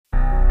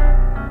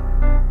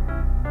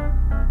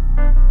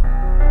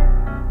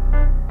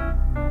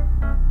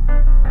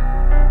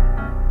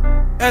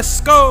Let's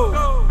go.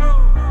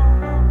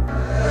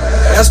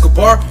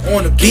 Escobar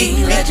on the beat.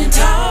 King Legend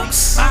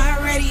Talks,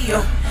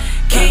 iHeartRadio.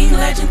 King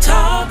Legend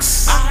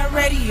Talks,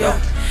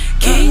 iHeartRadio.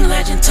 King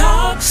Legend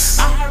Talks,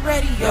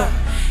 iHeartRadio.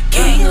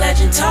 King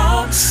Legend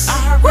Talks,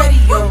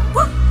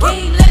 iHeartRadio.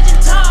 King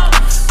Legend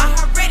Talks,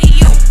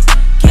 iHeartRadio.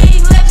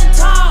 King Legend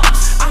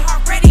Talks,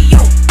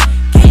 iHeartRadio.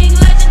 King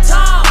Legend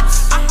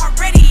Talks,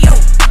 iHeartRadio.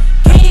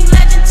 King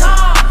Legend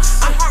Talks,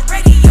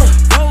 iHeartRadio.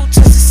 Road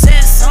to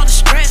success, all the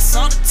stress,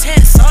 all the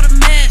tests, all the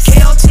mess.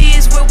 KOT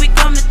is where we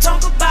come to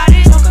talk about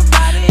it.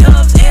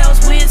 Loves,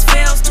 L's, wins,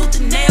 fails, tooth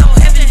and nail,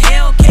 heaven,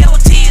 hell.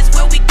 KOT is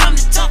where we come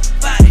to talk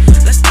about it.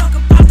 Let's talk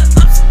about the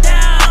ups and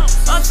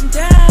downs, ups and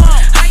downs.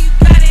 How you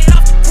got it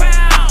off the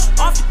ground,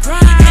 off the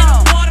ground. In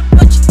the water,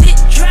 but you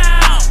didn't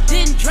drown,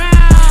 didn't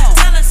drown.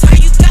 Tell us how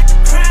you got the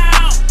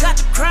crown, got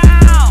the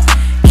crown.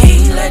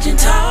 King Legend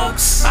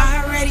Talks,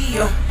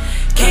 iHeartRadio.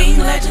 King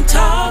Legend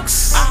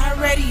Talks,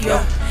 iHeartRadio.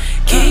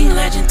 King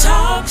Legend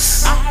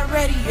Talks,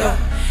 iHeartRadio.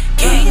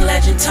 King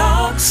Legend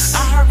Talks,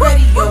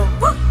 iHeartRadio.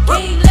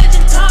 King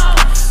Legend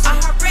Talks,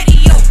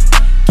 iHeartRadio.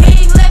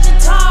 King Legend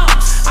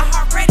Talks,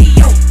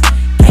 iHeartRadio.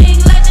 King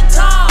Legend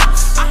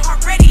Talks,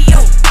 iHeartRadio.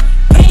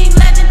 King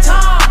Legend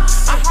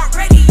Talks,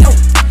 iHeartRadio.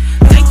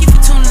 Thank you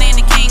for tuning in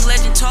to King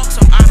Legend Talks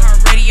on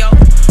iHeartRadio,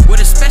 where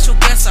the special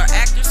guests are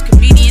actors,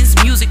 comedians,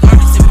 music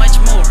artists, and much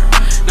more.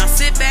 Now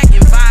sit back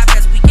and vibe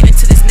as we get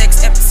into this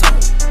next episode.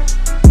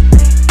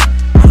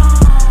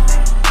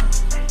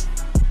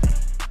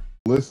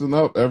 Listen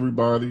up,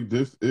 everybody.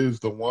 This is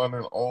the one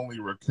and only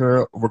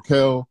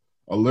Raquel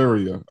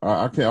Aurelia.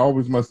 I can't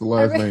always mess the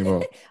last name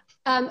up.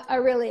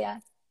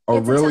 Aurelia.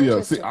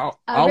 Aurelia. See, I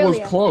was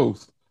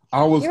close.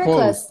 I was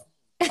close.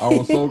 I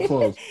was so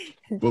close.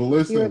 But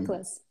listen, You were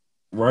close.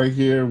 right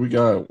here, we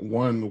got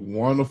one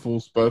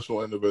wonderful,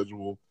 special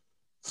individual.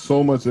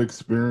 So much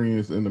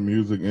experience in the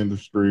music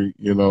industry.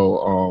 You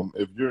know,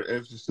 if you're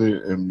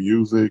interested in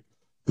music,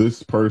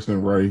 this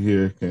person right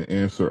here can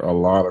answer a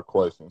lot of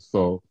questions.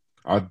 So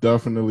I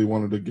definitely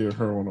wanted to get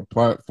her on a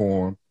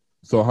platform.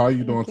 So how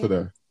you doing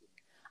today?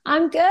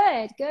 I'm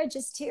good.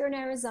 Just here in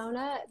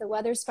Arizona. The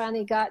weather's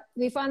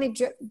we finally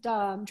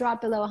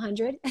dropped below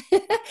 100.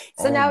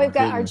 So now we've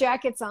got our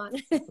jackets on.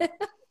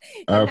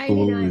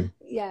 Absolutely. 99.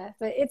 Yeah,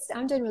 but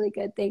I'm doing really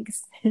good.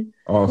 Thanks.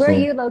 Awesome. Where are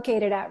you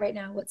located at right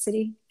now? What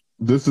city?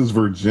 This is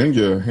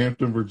Virginia,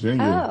 Hampton,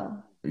 Virginia.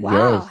 Oh,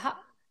 wow. Yes.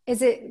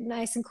 Is it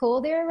nice and cool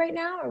there right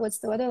now, or what's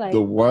the weather like? The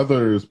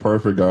weather is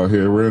perfect out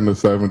here. We're in the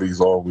 70s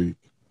all week.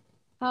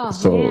 Oh,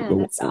 So man,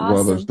 that's the awesome.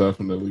 weather's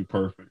definitely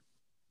perfect.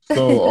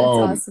 So That's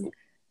awesome.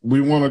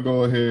 we want to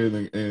go ahead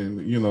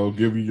and you know,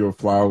 give you your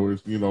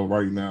flowers, you know,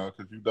 right now,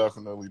 because you've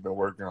definitely been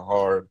working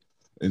hard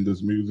in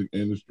this music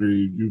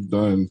industry. You've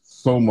done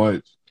so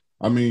much.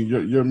 I mean,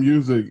 your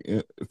music,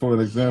 for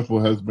an example,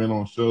 has been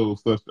on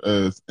shows such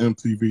as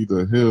MTV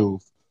The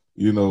Hills,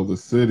 you know, The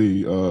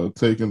City,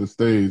 Taking the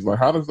Stage. Like,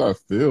 how does that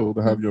feel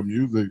to have your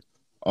music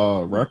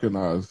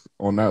recognized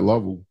on that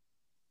level?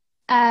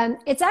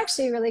 It's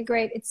actually really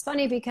great. It's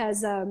funny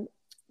because,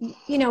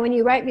 you know, when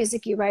you write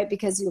music, you write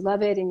because you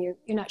love it, and you're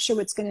not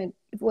sure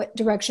what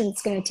direction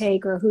it's gonna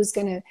take, or who's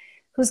gonna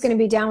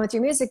be down with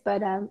your music.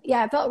 But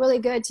yeah, it felt really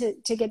good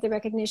to get the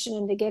recognition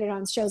and to get it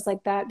on shows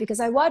like that, because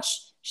I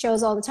watch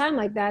shows all the time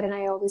like that, and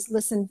I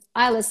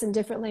listen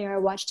differently, or I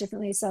watch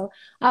differently. So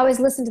I always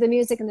listen to the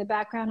music in the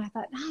background. I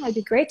thought, it'd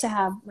be great to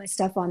have my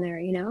stuff on there,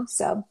 you know.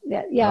 So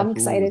yeah, I'm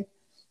excited.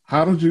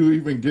 How did you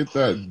even get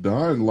that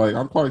done? Like,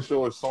 I'm quite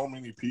sure there's so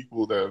many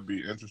people that would be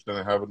interested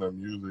in having their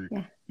music,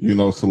 you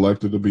know,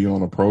 selected to be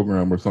on a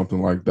program or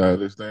something like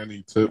that. Is there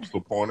any tips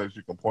or pointers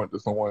you can point to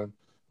someone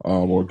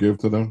or give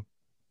to them?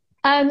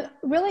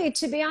 Really,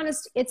 to be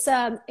honest, it's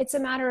a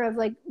matter of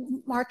like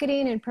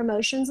marketing and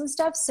promotions and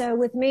stuff. So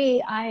with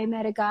me, I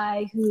met a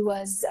guy who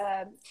was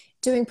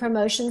doing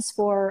promotions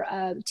for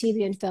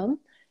TV and film.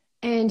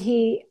 And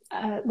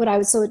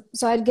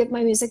so I'd give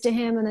my music to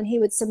him, and then he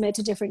would submit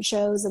to different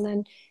shows. And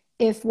then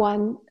if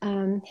one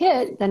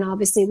hit, then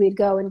obviously we'd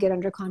go and get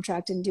under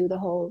contract and do the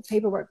whole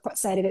paperwork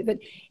side of it. But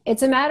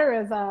it's a matter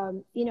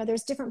of, you know,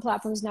 there's different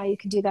platforms now you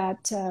can do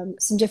that,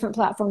 some different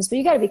platforms, but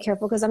you got to be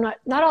careful, because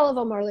not all of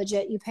them are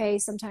legit. You pay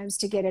sometimes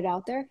to get it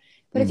out there.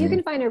 But if you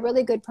can find a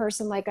really good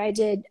person like I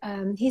did,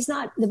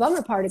 the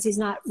bummer part is he's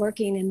not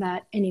working in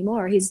that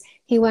anymore.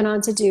 He went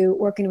on to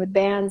working with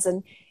bands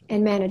and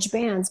manage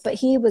bands,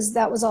 but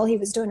that was all he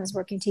was doing, was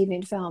working TV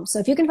and film. So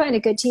if you can find a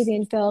good TV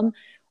and film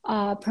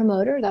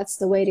promoter, that's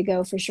the way to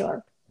go for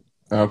sure.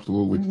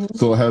 Absolutely.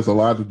 So it has a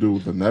lot to do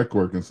with the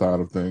networking side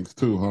of things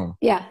too, huh?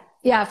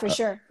 Yeah, for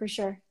sure.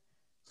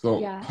 So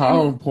yeah.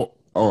 How important?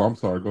 Oh, I'm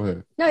sorry. Go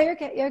ahead. No, you're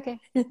okay.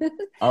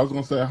 I was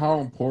gonna say, how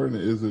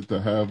important is it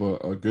to have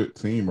a good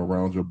team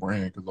around your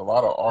brand? Because a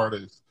lot of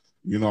artists,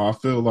 you know, I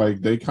feel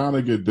like they kind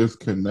of get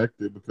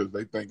disconnected because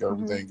they think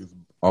everything is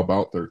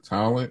about their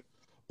talent.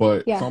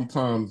 But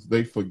sometimes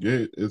they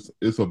forget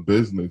it's a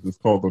business. It's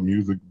called the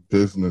music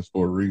business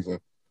for a reason.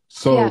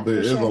 So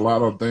there is a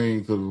lot of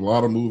things, there's a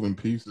lot of moving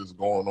pieces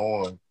going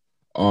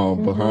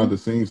on behind the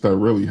scenes that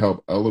really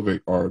help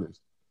elevate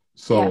artists.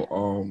 Yeah.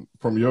 So,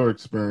 from your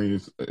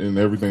experience and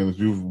everything that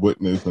you've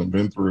witnessed and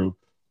been through,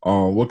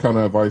 what kind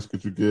of advice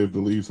could you give to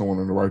lead someone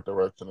in the right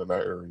direction in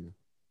that area?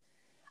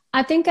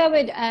 I think I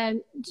would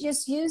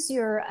just use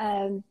your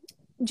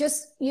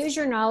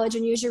knowledge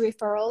and use your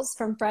referrals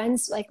from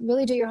friends. Like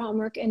really do your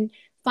homework and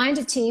find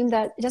a team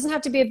that it doesn't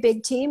have to be a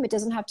big team. It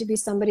doesn't have to be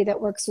somebody that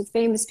works with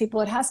famous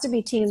people. It has to be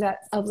a team that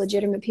of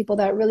legitimate people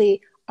that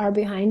really are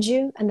behind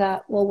you and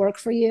that will work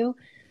for you.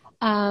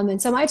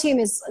 And so my team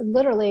is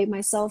literally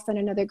myself and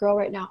another girl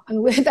right now. I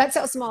mean, that's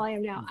how small I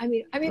am now. I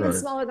mean, I'm even Right.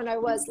 smaller than I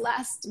was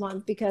last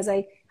month because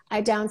I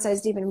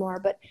downsized even more,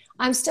 but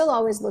I'm still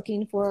always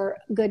looking for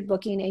good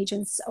booking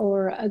agents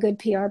or a good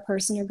PR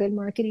person or good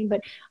marketing.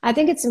 But I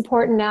think it's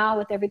important now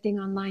with everything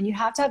online, you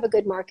have to have a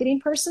good marketing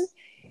person.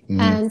 Hmm.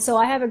 And so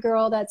I have a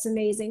girl that's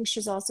amazing.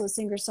 She's also a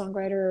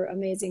singer-songwriter,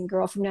 amazing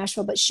girl from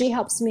Nashville, but she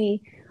helps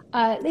me.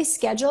 They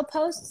schedule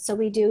posts, so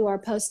we do our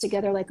posts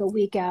together like a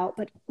week out.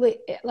 But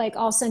like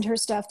I'll send her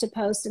stuff to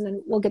post, and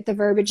then we'll get the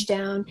verbiage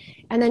down,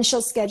 and then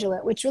she'll schedule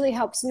it, which really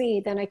helps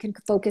me. Then I can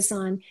focus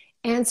on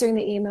answering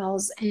the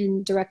emails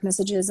and direct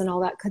messages and all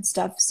that good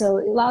stuff. So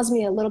it allows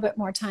me a little bit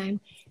more time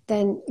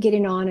than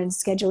getting on and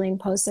scheduling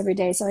posts every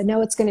day. So I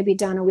know it's going to be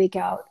done a week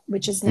out,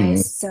 which is Hmm.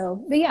 nice.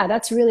 So, but yeah,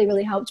 that's really,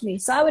 really helped me.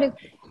 So I would,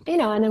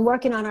 and then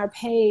working on our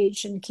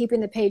page and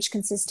keeping the page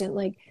consistent,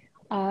 like,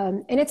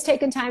 and it's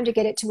taken time to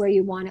get it to where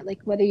you want it, like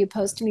whether you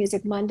post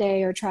music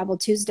Monday or travel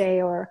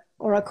Tuesday or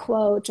a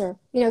quote or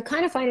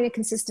kind of finding a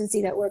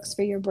consistency that works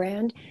for your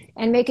brand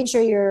and making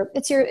sure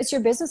it's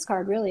your business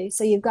card really.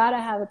 So you've got to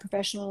have a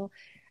professional,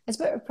 as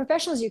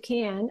professional as you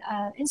can,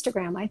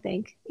 Instagram, I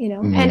think,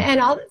 Hmm. and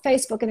all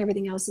Facebook and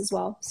everything else as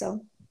well.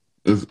 So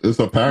It's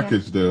a yeah,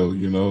 package deal,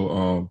 you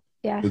know.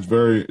 yeah, It's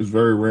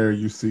very rare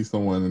you see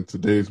someone in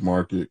today's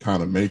market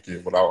kind of make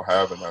it without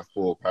having that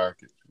full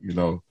package, you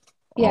know.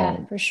 yeah,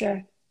 Um, for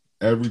sure.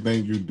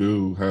 Everything you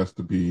do has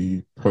to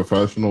be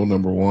professional,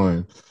 number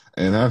one,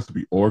 and has to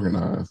be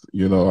organized.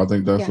 You know, I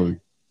think that's Yeah, a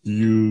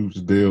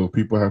huge deal.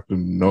 People have to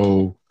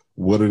know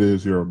what it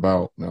is you're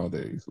about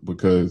nowadays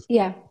because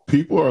yeah,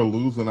 people are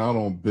losing out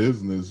on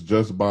business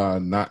just by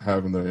not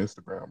having their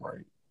Instagram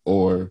right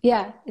or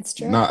yeah, it's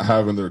true. not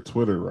having their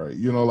Twitter right.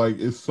 You know, like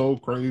it's so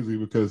crazy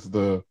because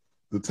the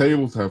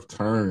tables have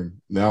turned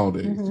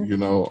nowadays,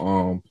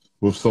 Hmm.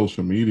 with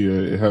social media.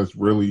 It has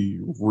really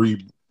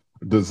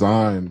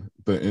redesigned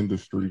the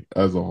industry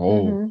as a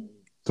whole. Hmm.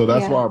 So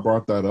that's Yeah, why I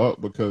brought that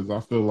up because I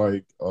feel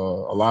like a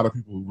lot of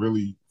people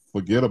really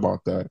forget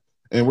about that.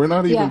 And we're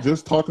not even yeah,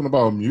 just talking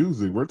about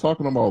music. We're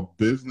talking about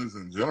business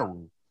in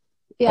general.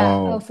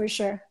 yeah. Oh, Um, for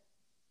sure.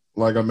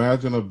 like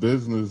imagine a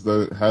business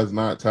that has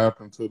not tapped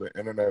into the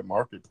internet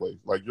marketplace.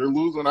 Like you're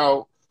losing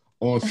out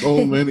on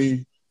so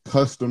many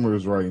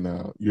customers right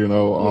now.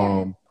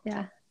 Yeah,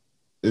 yeah.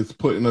 It's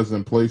putting us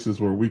in places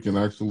where we can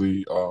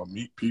actually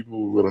meet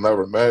people we would have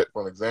never met.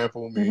 For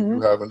example, me and you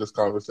Hmm. having this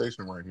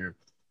conversation right here.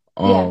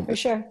 Yeah, Um, for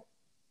sure.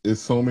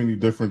 it's so many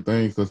different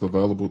things that's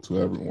available to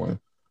everyone.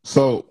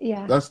 So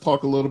Yeah. let's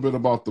talk a little bit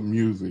about the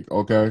music,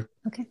 okay?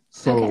 Okay. Okay.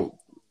 So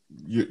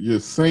you're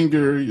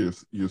singer,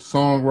 you're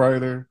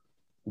songwriter.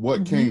 What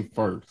Hmm. came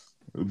first?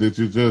 Did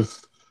you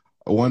just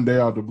one day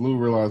out the blue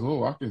realize,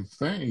 oh, I can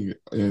sing,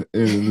 and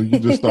you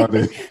just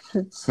started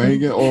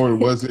singing, or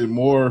was it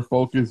more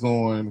focused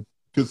on?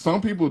 Because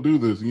some people do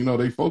this,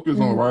 they focus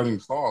on Hmm. writing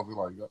songs, be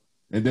like,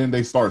 and then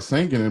they start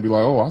singing and be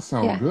like, oh, I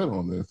sound Yeah. good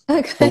on this. So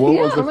Okay. what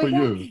Yeah. was Oh it my for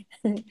God.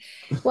 you?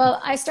 Well,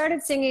 I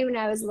started singing when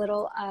I was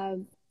little.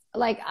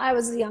 Like I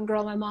was a young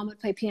girl, my mom would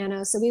play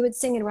piano, so we would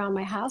sing it around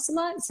my house a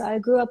lot. So I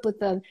grew up with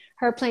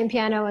her playing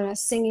piano and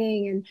us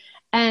singing,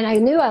 and I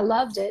knew I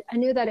loved it. I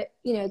knew that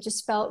it,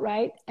 just felt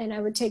right. And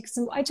I took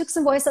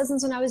some voice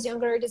lessons when I was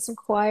younger. I did some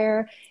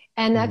choir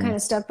and that Hmm. kind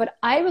of stuff. But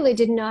I really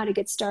didn't know how to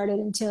get started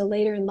until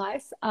later in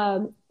life.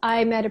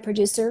 I met a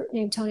producer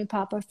named Tony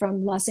Papa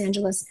from Los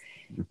Angeles,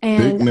 Big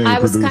and name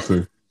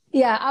producer.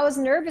 yeah, I was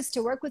nervous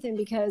to work with him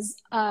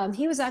because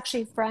he was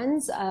actually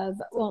friends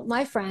of, well,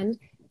 my friend,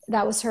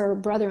 that was her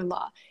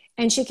brother-in-law.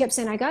 And she kept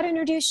saying, I got to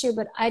introduce you,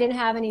 but I didn't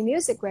have any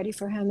music ready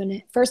for him.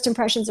 And first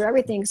impressions are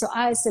everything. So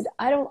I said,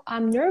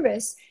 I'm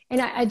nervous.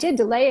 And I did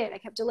delay it. I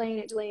kept delaying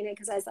it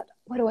because I thought,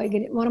 what am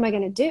I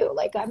going to do?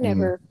 Like, I've Hmm.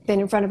 never been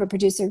in front of a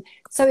producer.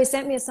 So he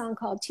sent me a song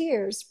called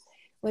Tears,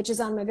 which is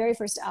on my very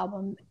first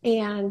album.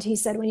 And he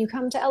said, when you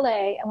come to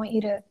LA, I want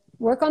you to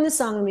work on the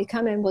song. When we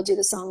come in, we'll do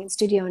the song in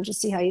studio and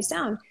just see how you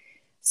sound.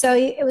 So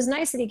it was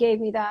nice that he gave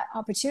me that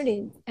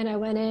opportunity. And I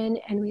went in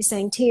and we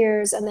sang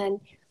Tears and then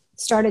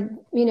started,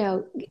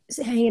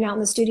 hanging out in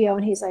the studio.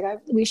 And he's like,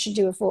 we should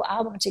do a full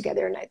album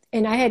together.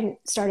 And I hadn't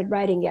started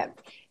writing yet.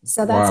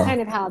 So that's Wow.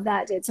 kind of how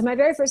that did. So my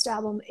very first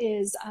album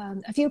is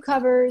a few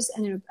covers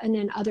and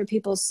then other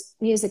people's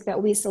music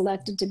that we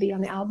selected to be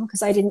on the album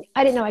because I didn't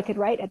know I could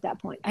write at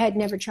that point. I had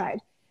never tried.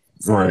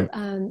 So Right.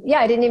 yeah,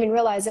 I didn't even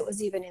realize it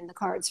was even in the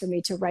cards for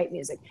me to write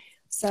music.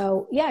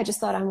 So yeah, I just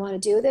thought I want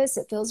to do this.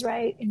 It feels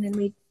right. And then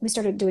we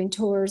started doing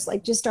tours,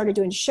 like just started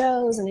doing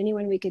shows and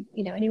anywhere we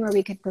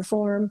could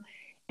perform.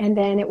 And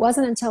then it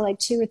wasn't until like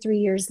 2 or 3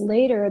 years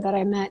later that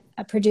I met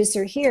a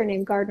producer here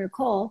named Gardner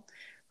Cole,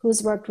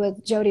 who's worked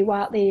with Jody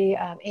Watley,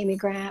 Amy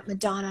Grant,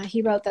 Madonna.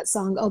 He wrote that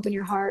song "Open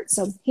Your Heart."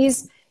 So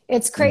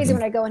it's crazy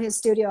when I go in his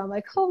studio. I'm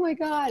like, oh my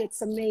God,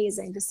 it's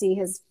amazing to see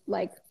his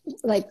like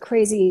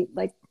crazy,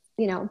 like,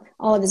 you know,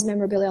 all of his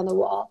memorabilia on the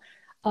wall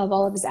of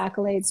all of his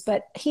accolades.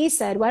 But he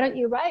said, why don't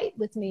you write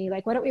with me?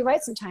 Like, why don't we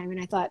write sometime? And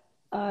I thought,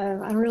 I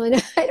don't really know.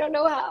 I don't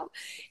know how.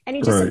 And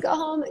he just said, go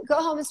home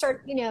and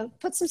start, you know,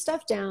 put some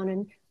stuff down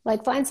and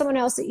like find someone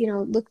else that, you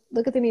know,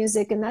 look at the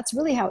music. And that's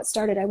really how it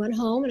started. I went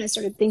home and I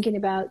started thinking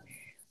about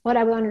what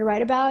I wanted to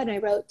write about. And I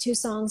wrote 2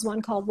 songs,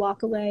 one called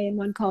Walk Away and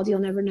one called You'll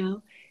Never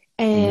Know,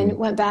 and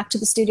went back to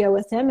the studio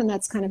with him. And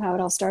that's kind of how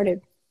it all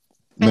started.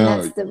 And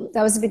Now,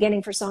 that was the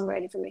beginning for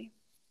songwriting for me.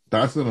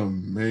 that's an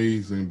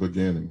amazing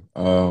beginning.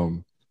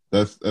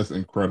 That's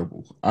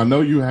incredible. I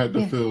know you had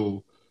to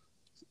feel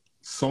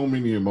so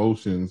many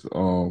emotions,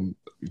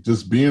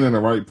 just being in the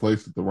right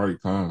place at the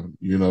right time,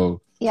 you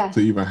know, to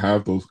even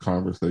have those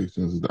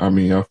conversations. I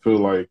mean, I feel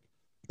like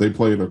they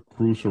played a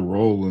crucial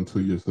role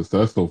into your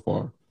success so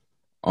far.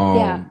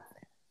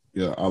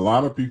 Yeah, a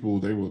lot of people,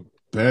 they would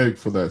beg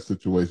for that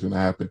situation to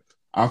happen.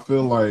 I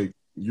feel like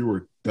you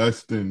were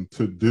destined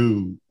to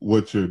do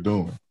what you're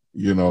doing,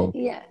 you know?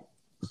 Yeah.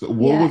 So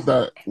what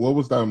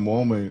was that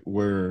moment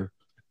where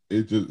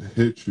it just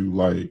hit you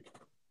like,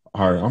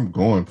 all right, I'm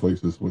going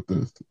places with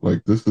this.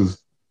 Like this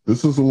is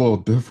a little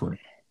different.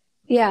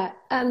 Yeah.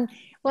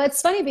 Well,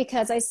 it's funny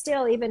because I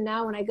still, even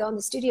now when I go in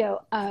the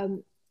studio,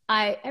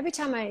 every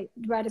time I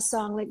write a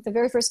song, like the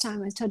very first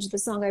time I told you the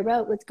song I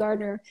wrote with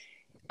Gardner,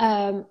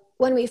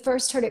 when we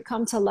first heard it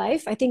come to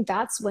life, I think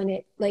that's when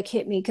it like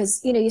hit me.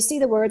 Cause you know, you see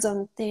the words on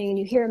the thing and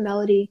you hear a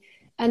melody.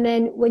 And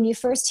then when you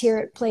first hear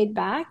it played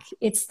back,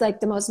 it's like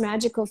the most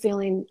magical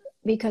feeling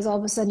because all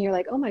of a sudden you're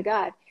like, oh my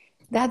God,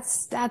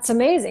 that's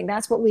amazing.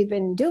 That's what we've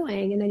been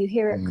doing. And then you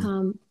hear it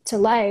come to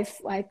life,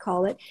 I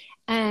call it.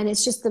 And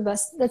it's just the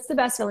best, that's the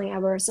best feeling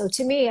ever. So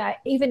to me,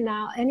 even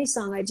now, any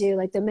song I do,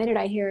 like the minute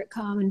I hear it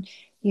come and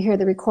you hear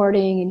the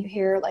recording and you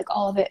hear like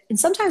all of it. And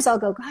sometimes I'll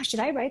go, gosh,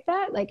 did I write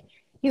that? Like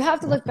you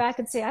have to look back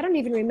and say, I don't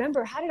even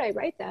remember. How did I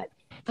write that?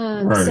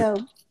 So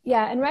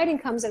yeah. And writing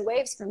comes in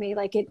waves for me.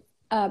 Like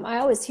I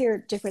always hear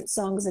different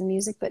songs and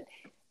music, but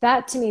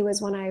that to me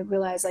was when I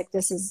realized like,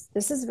 this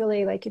is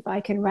really like, if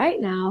I can write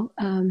now,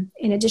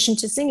 in addition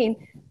to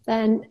singing,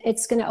 then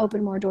it's going to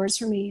open more doors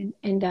for me.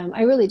 And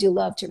I really do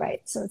love to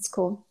write. So it's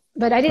cool,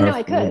 but I didn't know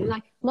I could.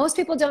 Like most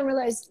people don't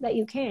realize that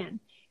you can.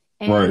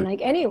 And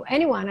like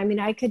anyone, I mean,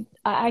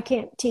 I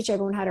can't teach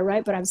everyone how to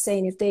write, but I'm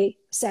saying if they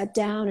sat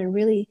down and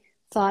really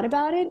thought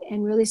about it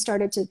and really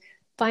started to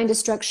find a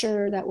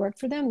structure that worked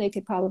for them, they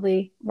could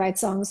probably write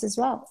songs as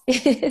well.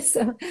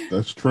 So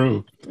that's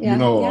true. You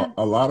know,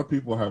 a lot of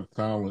people have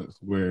talents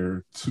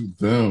where to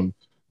them,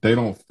 they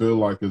don't feel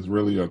like it's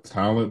really a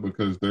talent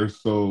because they're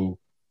so,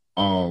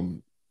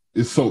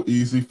 it's so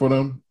easy for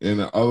them.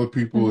 And other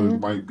people, it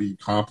might be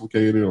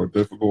complicated or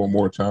difficult or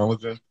more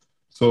challenging.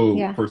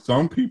 So for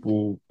some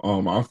people,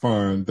 I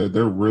find that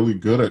they're really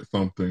good at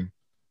something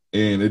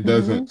and it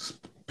doesn't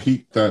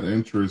pique that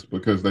interest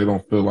because they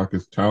don't feel like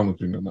it's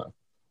challenging enough.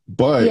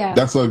 But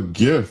that's a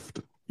gift,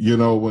 you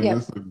know, when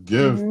it's a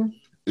gift,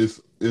 it's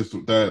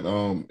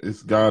that,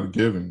 it's God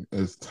given,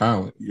 it's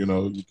talent, you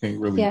know, you can't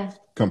really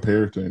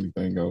compare it to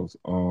anything else.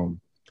 And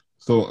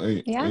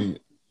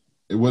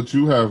what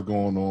you have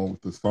going on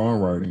with the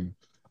songwriting,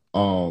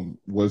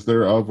 was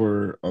there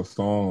ever a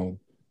song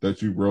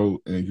that you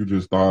wrote and you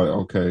just thought,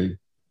 okay,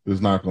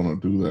 it's not going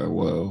to do that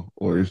well,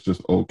 or it's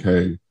just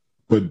okay.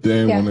 But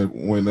then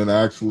when it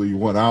actually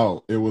went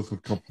out, it was a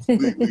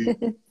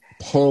completely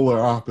polar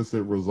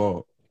opposite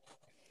result.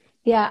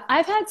 Yeah,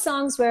 I've had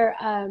songs where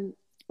I'm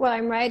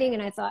writing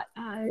and I thought,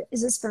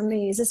 is this for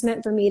me? Is this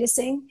meant for me to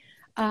sing?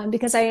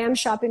 Because I am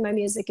shopping my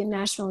music in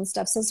Nashville and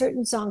stuff. So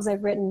certain songs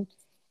I've written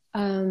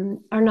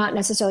are not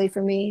necessarily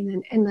for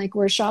me. And like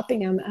we're shopping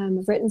them.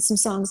 I've written some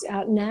songs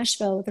out in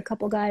Nashville with a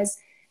couple guys.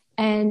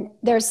 And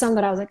there's some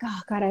that I was like,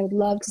 oh God, I would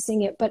love to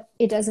sing it, but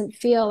it doesn't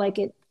feel like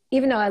it,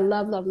 even though I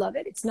love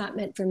it, it's not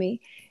meant for me.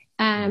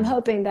 And I'm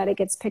hoping that it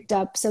gets picked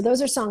up. So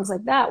those are songs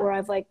like that where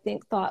I've like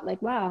thought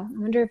like, wow, I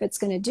wonder if it's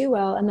going to do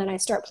well. And then I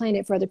start playing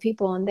it for other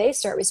people and they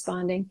start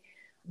responding.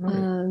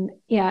 And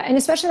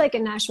especially like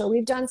in Nashville,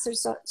 we've done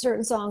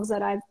certain songs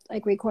that I've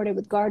like recorded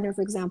with Gardner,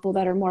 for example,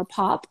 that are more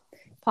pop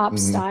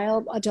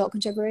style, adult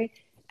contemporary.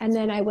 And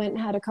then I went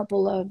and had a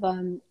couple of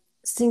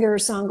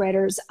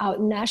singer-songwriters out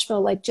in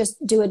Nashville, like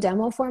just do a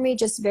demo for me,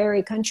 just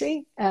very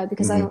country,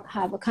 because I don't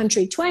have a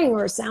country twang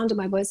or a sound to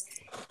my voice.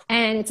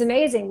 And it's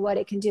amazing what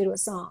it can do to a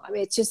song. I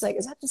mean, it's just like,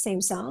 is that the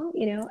same song?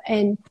 You know,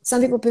 and some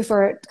people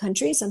prefer it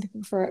country, some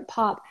people prefer it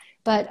pop.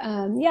 But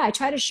I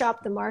try to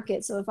shop the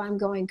market. So if I'm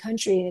going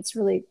country and it's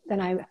really,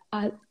 then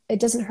it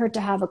doesn't hurt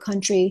to have a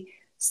country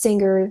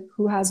singer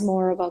who has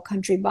more of a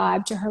country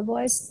vibe to her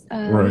voice.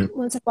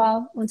 Once in a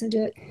while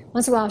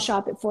I'll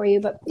shop it for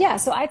you. But yeah,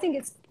 so I think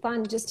it's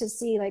fun just to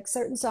see like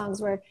certain songs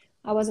where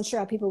I wasn't sure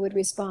how people would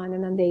respond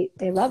and then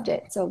they loved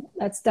it. So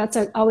that's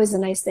always a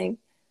nice thing.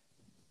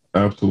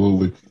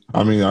 Absolutely.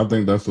 I mean, I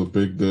think that's a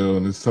big deal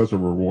and it's such a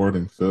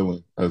rewarding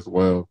feeling as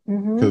well.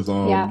 Because,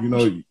 you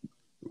know,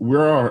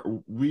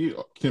 we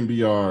can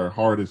be our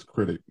hardest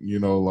critic, you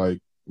know, like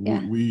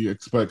Yeah. we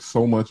expect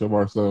so much of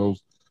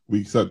ourselves.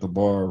 We set the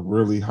bar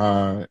really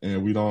high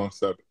and we don't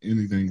accept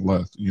anything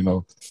less, you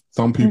know.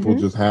 Some people Hmm.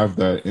 just have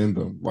that in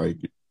them. Like,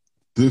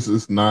 this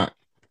is not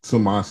to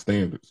my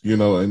standards, you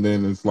know, and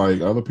then it's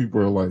like other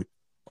people are like,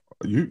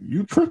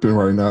 you tripping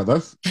right now.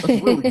 That's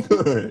really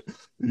good.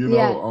 You Yeah,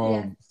 know,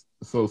 yeah.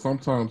 so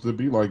sometimes it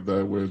be like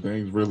that where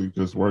things really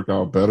just work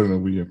out better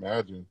than we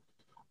imagine.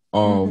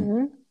 Um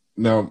Hmm.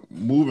 Now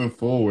moving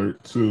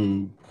forward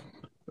to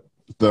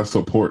the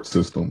support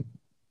system,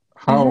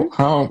 Hmm.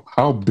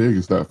 how big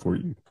is that for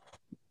you?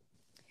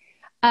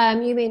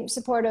 You mean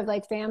support of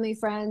like family,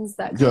 friends,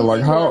 that Yeah, kind of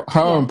like thing, or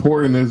how yeah.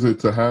 important is it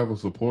to have a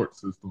support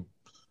system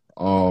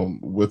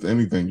with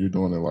anything you're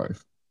doing in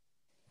life?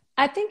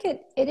 I think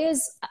it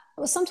is.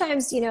 Well,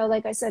 sometimes, you know,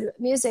 like I said,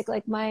 music,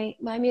 like my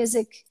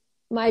music,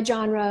 my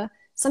genre.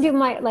 Some people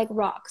might like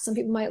rock. Some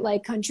people might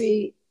like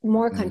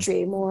Mm,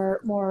 country,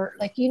 more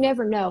like you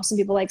never know. Some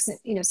people like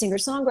you know singer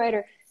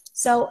songwriter.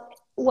 So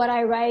what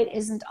I write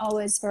isn't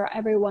always for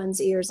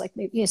everyone's ears. Like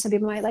maybe, you know, some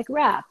people might like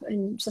rap,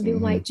 and some people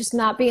hmm might just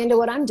not be into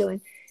what I'm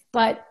doing.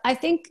 But I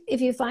think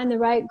if you find the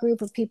right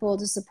group of people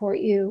to support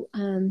you,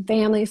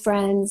 family,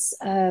 friends,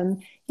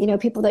 you know,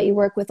 people that you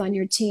work with on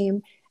your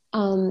team.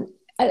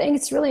 I think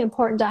it's really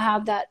important to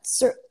have that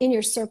in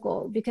your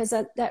circle because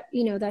that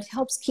you know that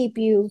helps keep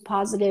you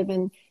positive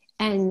and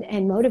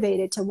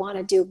motivated to want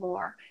to do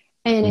more.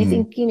 And I hmm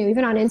think you know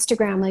even on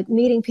Instagram, like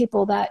meeting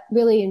people that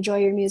really enjoy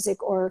your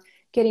music or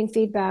getting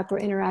feedback or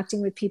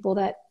interacting with people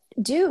that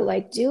do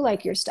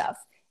like your stuff,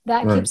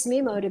 that Right, keeps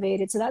me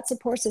motivated. So that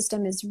support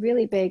system is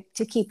really big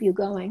to keep you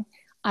going,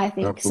 I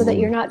think, so that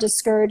you're absolutely. not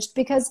discouraged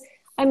because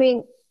I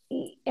mean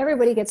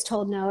everybody gets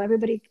told no.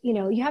 Everybody, you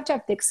know, you have to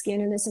have thick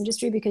skin in this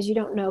industry because you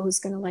don't know who's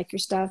going to like your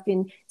stuff.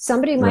 And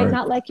somebody might Right.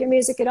 not like your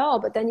music at all,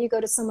 but then you go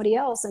to somebody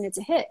else and it's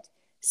a hit.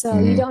 So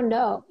you hmm don't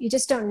know. You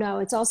just don't know.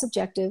 It's all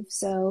subjective.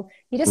 So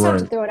you just have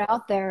to Right. throw it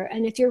out there.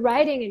 And if you're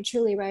writing and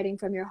truly writing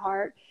from your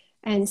heart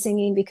and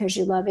singing because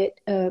you love it,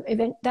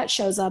 that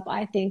shows up,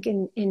 I think,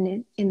 in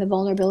the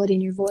vulnerability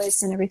in your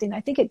voice and everything.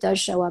 I think it does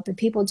show up, and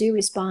people do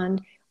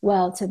respond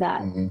well to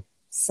that. hmm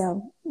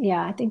So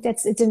yeah, I think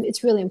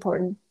it's really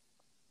important.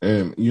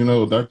 And you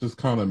know, that just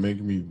kind of makes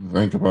me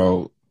think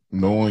about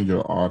knowing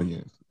your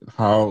audience,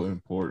 how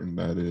important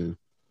that is.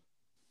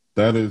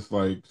 That is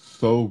like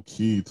so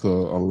key to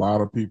a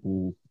lot of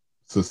people's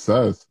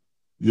success.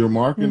 You're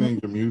marketing Hmm.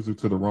 your music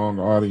to the wrong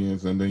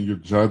audience and then you're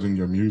judging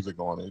your music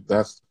on it.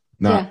 That's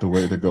not Yeah. the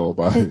way to go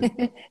about it.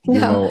 You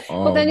No. know,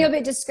 Well, then you'll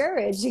be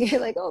discouraged. You're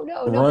like, oh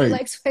no, nobody right.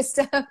 likes my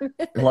stuff.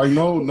 Like,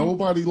 no,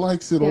 nobody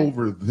likes it Yeah.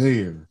 over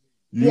there.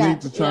 You Yeah.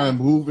 need to try Yeah. and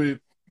move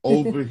it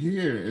over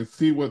here and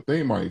see what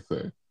they might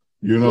say.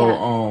 You know,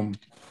 Yeah.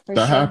 For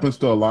that sure. happens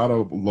to a lot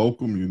of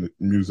local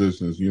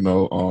musicians. You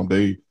know,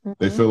 they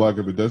Hmm. feel like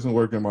if it doesn't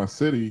work in my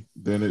city,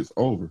 then it's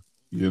over.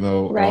 You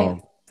know,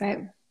 Right.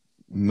 Right.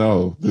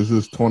 no, this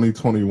is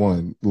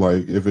 2021.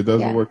 Like, if it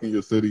doesn't Yeah. work in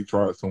your city,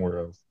 try it somewhere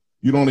else.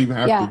 You don't even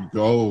have to Yeah.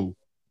 go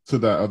to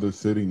that other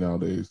city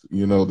nowadays.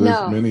 You know,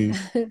 there's No. many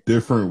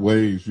different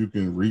ways you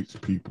can reach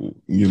people.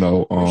 You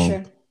know, For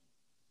sure.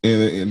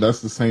 and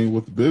that's the same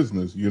with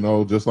business, you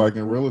know, just like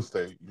in real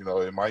estate, you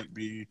know, it might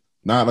be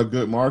not a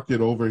good market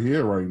over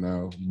here right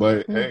now,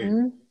 but hey,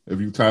 Hmm. if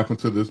you tap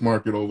into this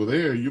market over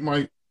there, you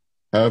might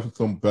have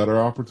some better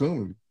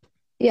opportunity.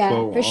 Yeah,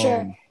 So, for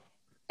sure.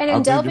 And I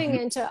in think if delving you,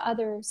 into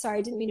other, sorry,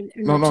 I didn't mean to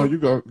no, interrupt no, you. you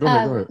go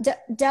ahead, go ahead.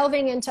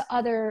 Delving into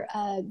other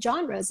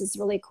genres is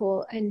really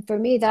cool. And for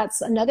me,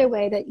 that's another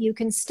way that you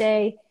can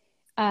stay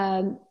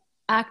um,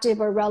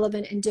 active or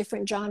relevant in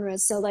different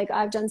genres. So, like,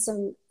 I've done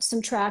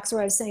some tracks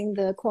where I sang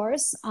the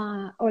chorus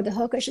or the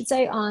hook, I should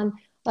say, on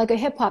like a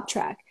hip hop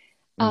track.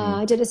 Hmm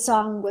I did a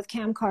song with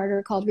Cam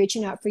Carter called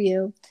 "Reaching Out for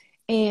You,"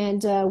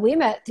 and we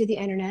met through the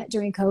internet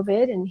during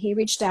COVID. And he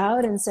reached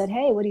out and said,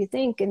 "Hey, what do you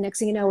think?" And next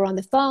thing you know, we're on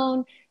the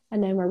phone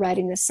and then we're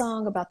writing this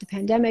song about the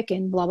pandemic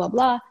and blah blah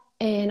blah,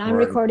 and I'm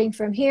Right. recording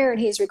from here and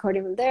he's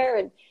recording from there,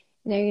 and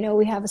you know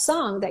we have a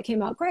song that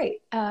came out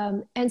great.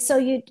 And so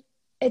you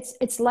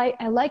it's like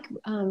I like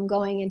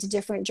going into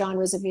different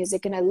genres of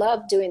music, and I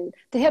love doing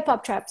the hip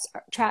hop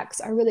tracks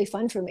are really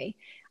fun for me.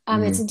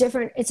 hmm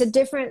It's a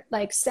different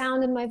like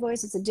sound in my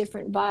voice. It's a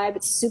different vibe.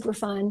 It's super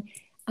fun.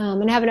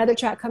 And I have another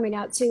track coming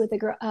out too with a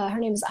girl. Her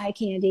name is Eye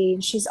Candy,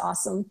 and she's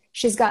awesome.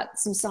 She's got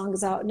some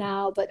songs out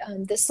now, but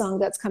this song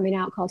that's coming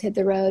out called "Hit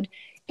the Road,"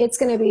 it's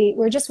going to be.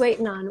 We're just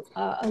waiting on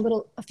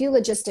a few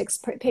logistics,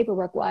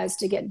 paperwork wise,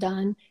 to get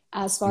done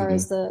as far hmm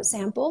as the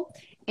sample,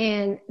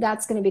 and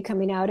that's going to be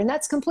coming out. And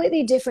that's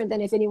completely different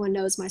than if anyone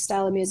knows my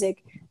style of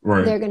music,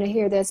 Right. they're going to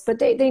hear this, but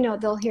they know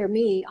they'll hear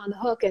me on the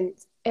hook, and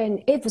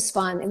it was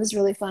fun. It was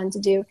really fun to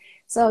do.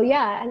 So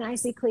yeah, and I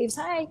see Cleves.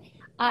 Hi.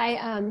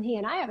 He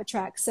and I have a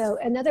track, so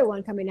another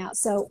one coming out.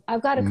 So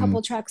I've got a hmm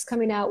couple tracks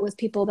coming out with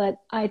people that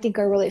I think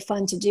are really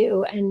fun to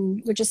do,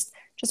 and we're just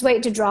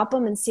waiting to drop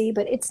them and see.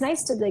 But it's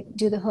nice to like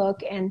do the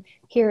hook and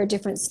hear a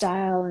different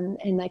style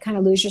and like kind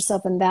of lose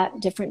yourself in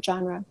that different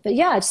genre. But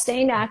yeah,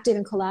 staying active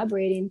and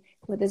collaborating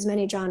with as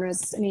many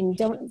genres. I mean,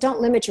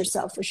 don't limit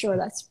yourself for sure.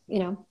 That's,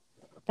 that's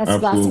the last thing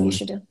you Absolutely.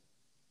 should do.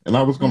 And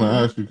I was going to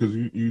Hmm. ask you because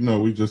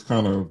we just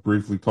kind of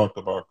briefly talked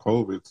about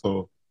COVID.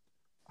 So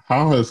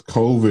how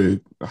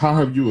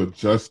have you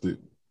adjusted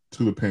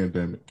to the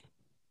pandemic?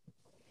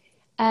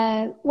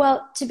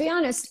 Well, to be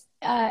honest,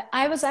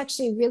 I was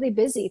actually really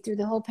busy through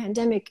the whole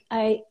pandemic.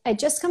 I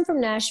just come from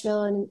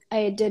Nashville, and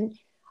I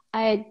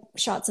had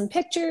shot some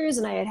pictures,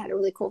 and I had a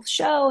really cool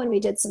show, and we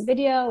did some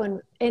video,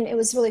 and it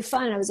was really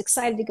fun. I was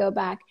excited to go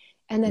back,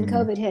 and then Hmm.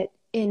 COVID hit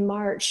in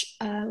March.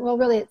 Well,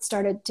 really, it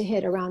started to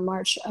hit around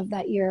March of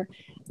that year,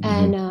 Hmm.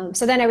 and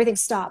so then everything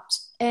stopped.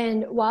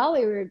 And while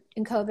we were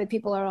in COVID,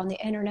 people are on the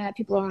internet,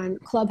 people are on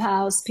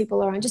Clubhouse,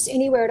 people are on just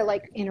anywhere to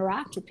like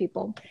interact with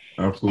people.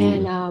 And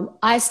Absolutely.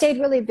 I stayed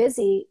really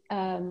busy.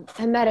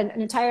 I met an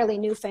entirely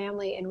new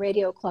family in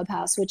Radio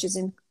Clubhouse, which is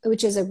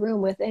a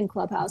room within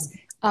Clubhouse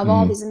of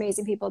all Hmm. these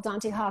amazing people.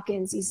 Dante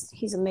Hawkins,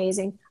 he's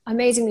amazing,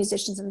 amazing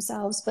musicians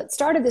themselves. But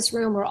started this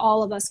room where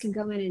all of us can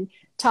go in and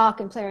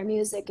talk and play our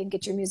music and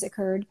get your music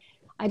heard.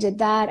 I did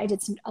that. I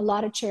did a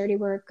lot of charity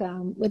work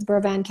with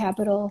Burbank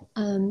Capital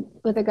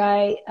with a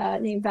guy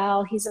named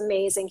Val. He's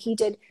amazing.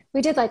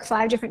 We did like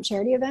 5 different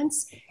charity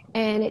events,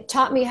 and it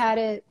taught me how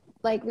to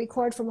like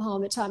record from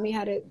home. It taught me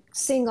how to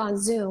sing on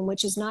Zoom,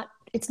 which is not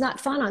it's not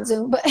fun on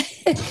Zoom, but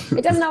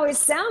it doesn't always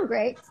sound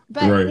great.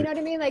 But you Right. know what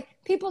I mean? Like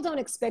people don't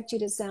expect you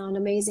to sound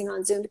amazing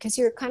on Zoom because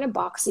you're kind of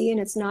boxy and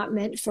it's not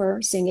meant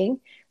for singing.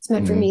 It's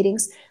meant for Hmm.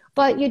 meetings.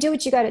 But you do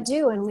what you got to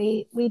do, and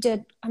we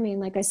did. I mean,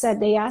 like I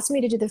said, they asked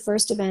me to do the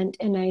first event,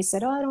 and I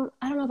said, "Oh,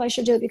 I don't know if I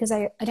should do it because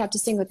I'd have to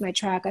sing with my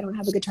track. I don't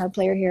have a guitar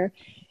player here."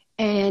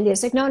 And he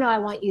was like, no, I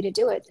want you to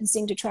do it and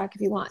sing to track if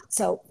you want.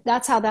 So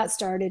that's how that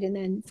started. And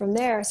then from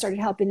there, I started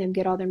helping them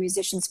get all their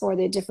musicians for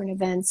the different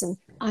events. And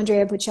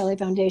Andrea Bocelli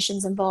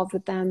Foundation's involved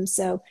with them.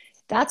 So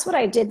that's what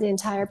I did the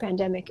entire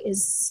pandemic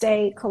is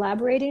stay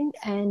collaborating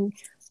and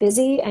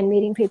busy and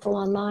meeting people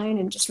online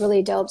and just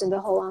really delved into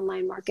the whole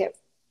online market.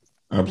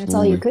 That's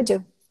all you Absolutely. could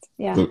do.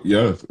 Yeah.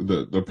 Yes,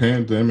 the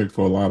pandemic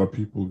for a lot of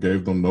people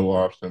gave them no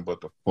option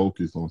but to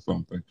focus on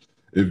something.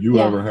 If you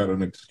Yeah. ever had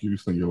an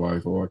excuse in your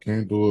life, oh, I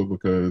can't do it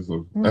because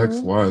of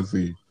X, Hmm. Y,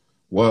 Z.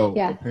 Well, the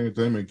Yeah,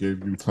 pandemic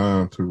gave you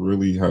time to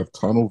really have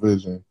tunnel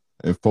vision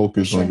and for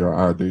focus on sure. your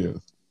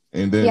ideas,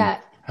 and then Yeah.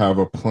 have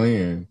a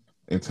plan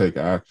and take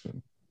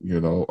action.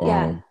 You know,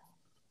 Yeah.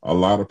 a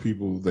lot of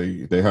people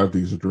they have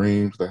these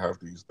dreams, they have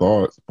these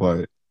thoughts,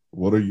 but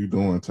what are you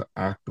doing to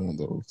act on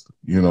those?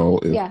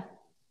 Yeah.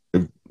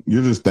 If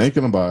you're just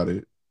thinking about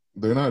it,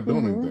 they're not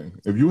doing Hmm.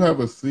 anything. If you have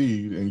a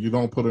seed and you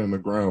don't put it in the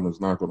ground, it's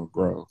not going to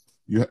grow.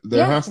 There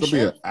Yeah, has for to be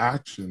sure. an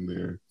action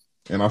there,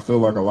 and I feel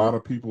like a Hmm. lot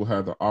of people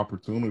had the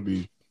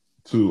opportunity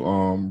to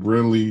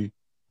really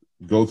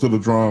go to the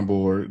drawing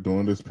board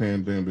during this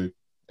pandemic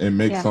and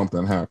make Yeah,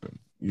 something happen.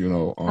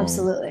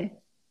 absolutely.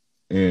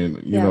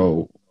 And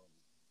Yeah.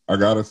 I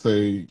gotta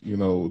say,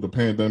 the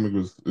pandemic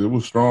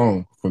was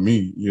strong for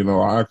me.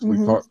 I actually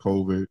Hmm. caught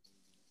COVID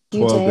You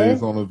 12 days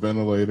did? on a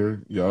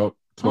ventilator. Yup, Oh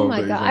 12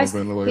 my God. days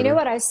on a You know ventilator.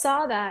 what? I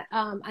saw that.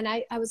 And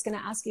I was going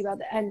to ask you about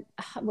that and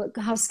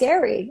how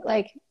scary.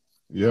 Like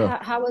Yeah,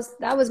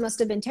 must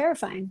have been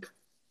terrifying.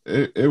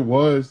 it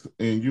was.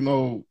 And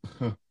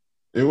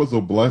it was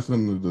a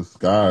blessing in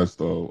disguise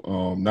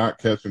though. Not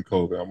catching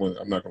COVID.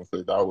 I'm not gonna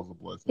say that was a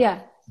blessing, Yeah.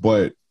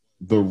 but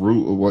the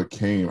root of what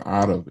came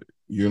out of it.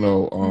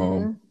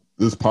 Hmm.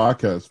 This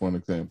podcast, for an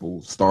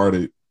example,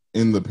 started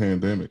in the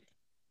pandemic.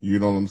 You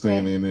know what I'm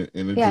saying? Right.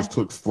 And it just Yeah.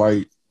 took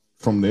flight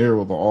from there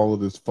with all of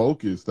this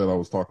focus that I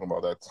was talking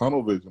about, that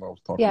tunnel vision I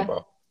was talking Yeah.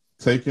 about,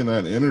 taking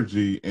that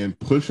energy and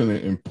pushing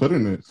it and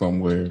putting it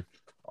somewhere.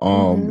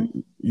 Um, Hmm.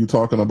 you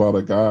talking about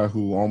a guy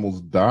who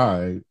almost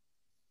died,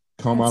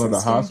 come That's out of so the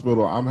scary.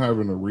 hospital. I'm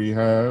having a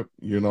rehab.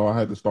 I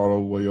had to start all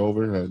the way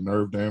over, had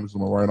nerve damage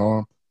in my right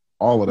arm,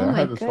 all of Oh that. I my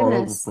had to start over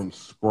goodness. from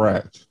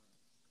scratch.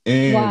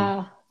 And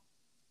Wow.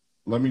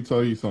 let me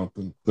tell you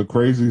something. The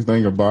craziest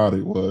thing about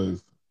it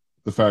was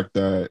the fact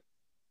that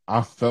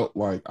I felt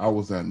like I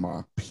was at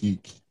my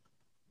peak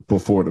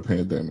before the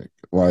pandemic.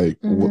 Like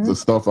with the Hmm.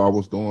 stuff I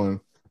was doing,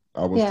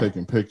 I was Yeah.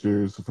 taking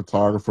pictures,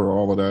 photographer,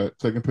 all of that,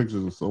 taking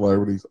pictures of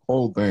celebrities,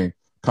 whole thing,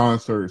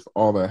 concerts,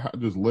 all that,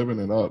 just living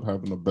it up,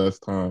 having the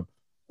best time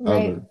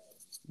Right.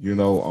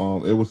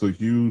 ever. It was a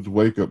huge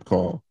wake up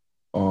call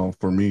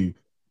for me.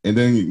 And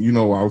then,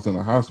 I was in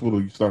the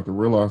hospital. You start to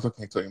realize I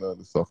can't take none of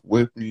this stuff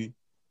with me.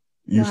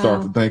 You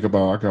start to Wow. think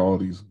about, I got all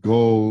these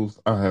goals.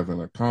 I haven't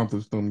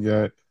accomplished them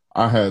yet.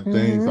 I had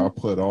things I Hmm.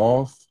 put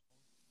off.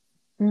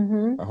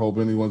 Hmm. I hope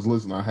anyone's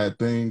listening. I had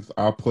things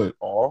I put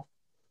off.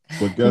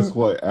 But guess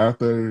what?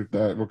 After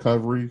that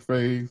recovery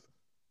phase,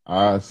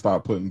 I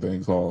stopped putting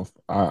things off.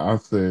 I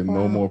said,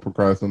 no Wow. more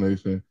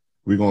procrastination.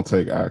 We're going to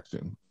take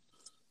action.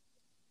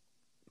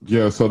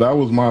 Yeah, so that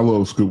was my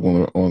little scoop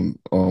on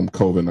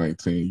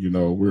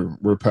COVID-19.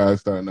 We're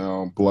past that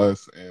now. I'm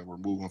blessed and we're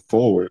moving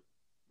forward.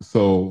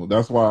 So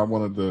that's why I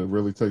wanted to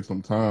really take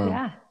some time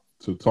Yeah.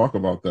 to talk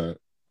about that.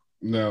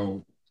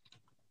 Now,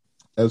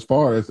 as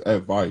far as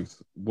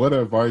advice, what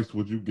advice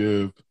would you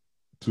give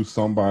to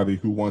somebody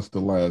who wants to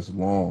last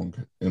long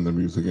in the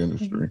music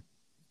industry?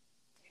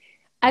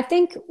 I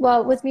think,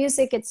 well, with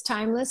music, it's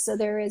timeless. So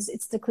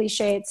it's the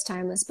cliche, it's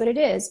timeless, but it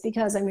is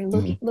because, I mean,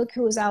 look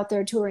who's out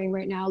there touring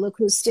right now. Look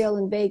who's still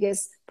in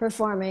Vegas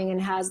performing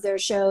and has their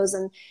shows.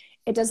 And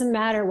it doesn't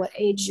matter what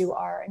age you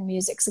are in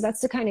music. So that's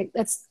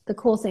the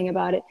cool thing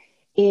about it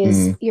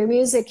is your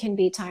music can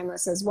be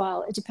timeless as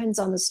well. It depends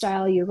on the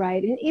style you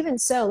write. And even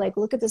so, like,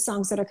 look at the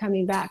songs that are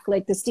coming back.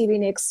 Like the Stevie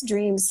Nicks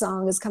Dreams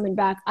song is coming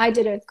back. I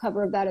did a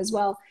cover of that as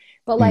well.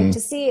 But like to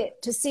see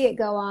it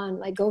go on,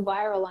 like go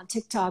viral on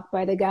TikTok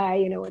by the guy,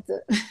 you know, with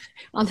the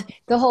on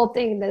the whole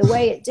thing, the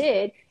way it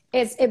did,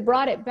 it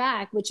brought it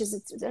back, which is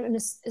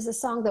a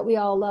song that we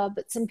all love,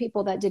 but some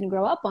people that didn't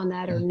grow up on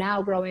that are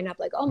now growing up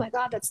like, oh my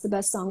God, that's the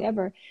best song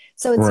ever.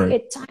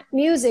 So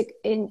music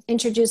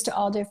introduced to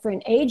all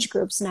different age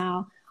groups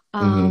now.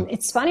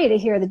 It's funny to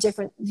hear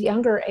the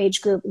younger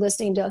age group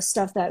listening to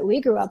stuff that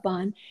we grew up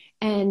on,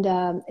 and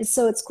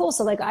so it's cool.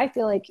 So like I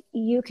feel like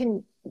you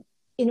can.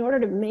 In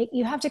order to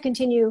you have to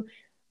continue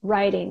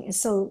writing.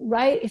 So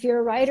write, if you're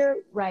a writer,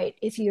 write.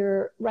 If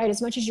you're write as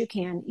much as you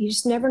can. You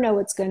just never know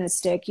what's going to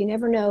stick. You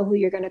never know who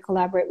you're going to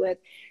collaborate with.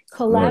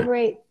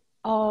 Collaborate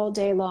all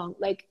day long.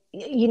 Like,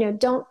 you know,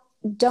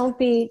 don't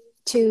be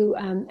too,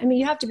 I mean,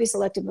 you have to be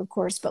selective, of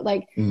course, but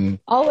like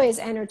always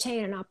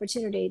entertain an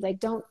opportunity. Like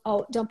don't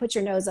put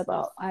your nose up.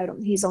 Oh,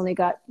 he's only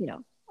got, you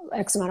know,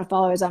 X amount of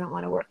followers. I don't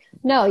want to work.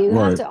 No, you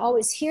have to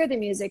always hear the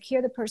music,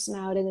 hear the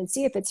personality, and then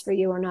see if it's for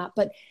you or not.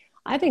 But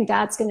I think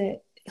that's going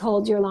to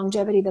hold your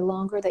longevity the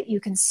longer that you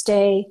can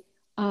stay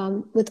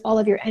with all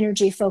of your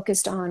energy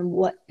focused on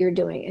what you're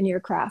doing in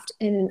your craft.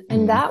 And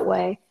that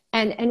way,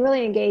 and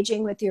really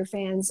engaging with your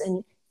fans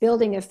and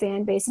building a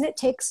fan base. And it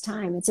takes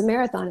time. It's a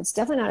marathon. It's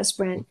definitely not a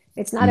sprint.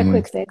 It's not a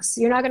quick fix.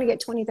 You're not going to get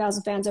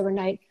 20,000 fans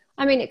overnight.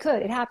 I mean,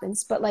 it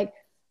happens, but like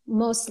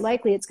most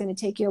likely it's going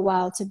to take you a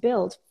while to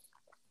build.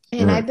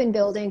 And I've been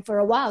building for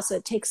a while, so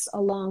it takes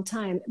a long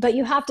time. But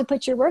you have to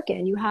put your work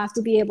in. You have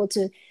to be able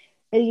to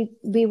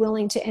be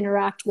willing to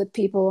interact with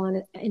people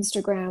on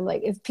Instagram.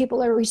 Like if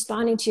people are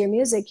responding to your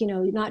music, you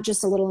know, not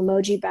just a little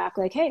emoji back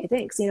like, hey,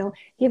 thanks, you know,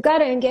 you've got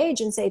to engage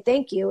and say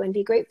thank you and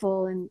be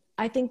grateful. And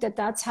I think that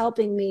that's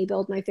helping me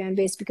build my fan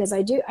base because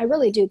I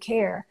really do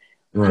care.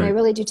 And I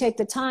really do take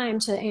the time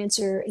to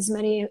answer as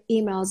many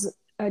emails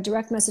or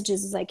direct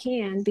messages as I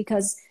can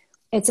because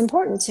it's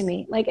important to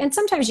me. Like, and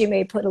sometimes you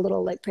may put a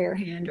little like prayer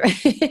hand,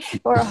 right?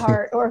 Or a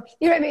heart, or,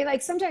 you know what I mean?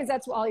 Like sometimes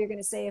that's all you're going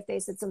to say if they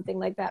said something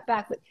like that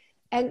back, but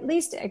at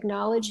least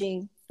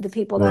acknowledging the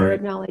people that are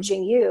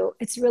acknowledging you.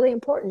 It's really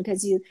important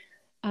because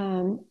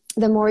the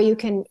more you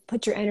can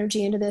put your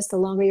energy into this, the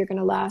longer you're going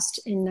to last.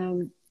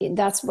 And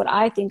that's what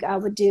I think I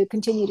would do.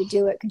 Continue to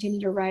do it, continue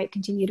to write,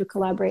 continue to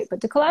collaborate.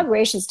 But the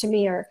collaborations to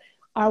me are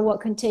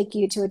what can take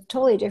you to a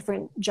totally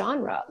different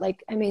genre.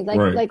 Like, I mean,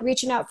 like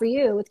reaching out for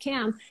you with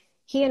Cam,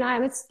 he and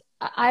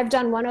I've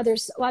done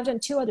I've done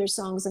 2 other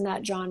songs in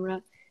that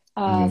genre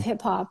of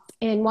hip hop,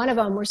 and one of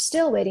them we're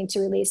still waiting to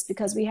release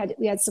because we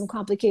had some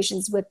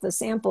complications with the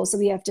sample, so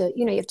we have to,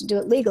 you know, you have to do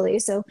it legally.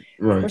 So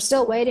we're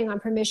still waiting on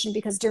permission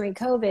because during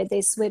COVID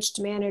they switched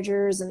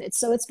managers, and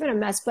it's been a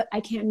mess. But I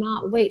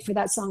cannot wait for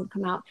that song to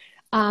come out,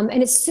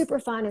 and it's super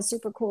fun and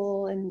super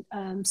cool.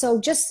 And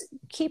so just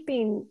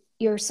keeping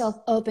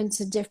yourself open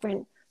to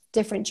different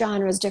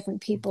genres,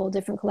 different people,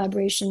 different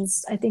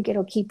collaborations. I think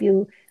it'll keep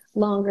you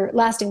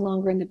lasting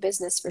longer in the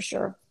business for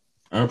sure.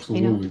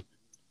 Absolutely. You know?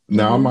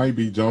 Now, I might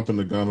be jumping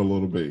the gun a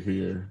little bit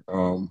here.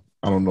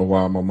 I don't know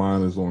why my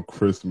mind is on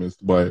Christmas,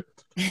 but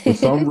for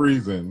some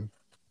reason,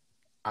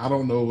 I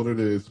don't know what it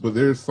is, but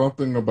there's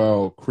something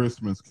about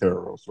Christmas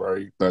carols,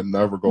 right, that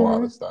never go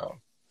out of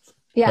style.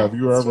 Yeah. Have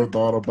you ever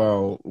thought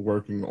about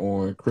working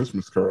on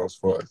Christmas carols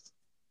for us?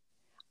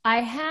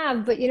 I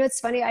have, but you know, it's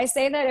funny. I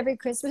say that every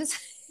Christmas,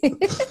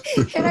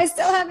 and I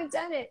still haven't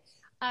done it.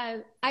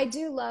 I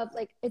do love,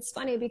 like, it's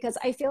funny because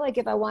I feel like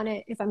if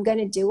I'm going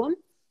to do them,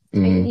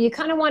 you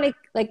kind of want to,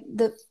 like,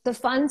 the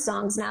fun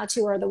songs now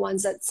too are the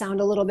ones that sound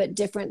a little bit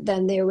different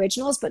than the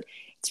originals, but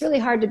it's really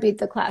hard to beat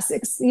the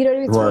classics. You know,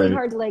 it's really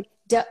hard to like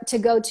to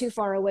go too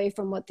far away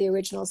from what the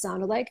original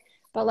sounded like.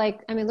 But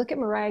like, I mean, look at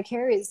Mariah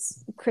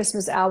Carey's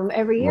Christmas album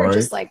every year,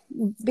 just like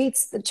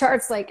beats the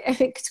charts. Like,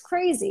 it's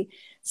crazy.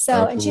 So,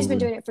 absolutely. And she's been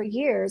doing it for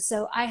years.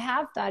 So I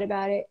have thought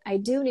about it. I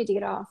do need to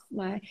get off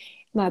my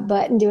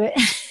butt and do it.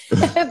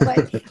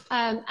 But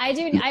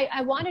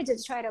I wanted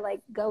to try to like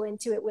go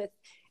into it with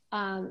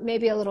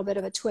maybe a little bit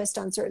of a twist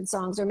on certain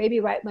songs, or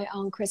maybe write my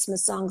own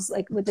Christmas songs,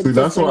 like with the. See,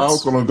 that's what I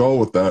was going to go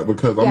with that,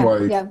 because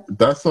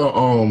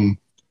I'm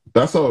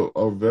that's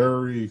a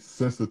very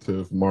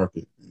sensitive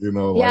market, you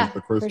know, like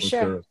the Christmas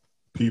carols.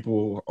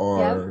 People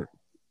are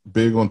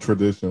big on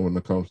tradition when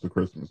it comes to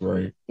Christmas,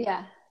 right?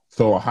 Yeah.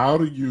 So how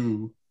do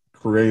you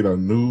create a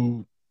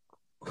new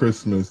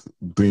Christmas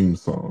theme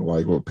song,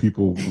 like what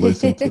people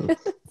listen to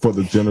for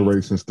the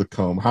generations to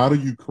come? How do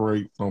you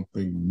create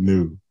something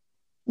new?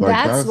 Like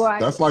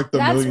that's like the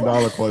 $1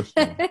 million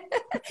question.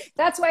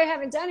 That's why I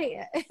haven't done it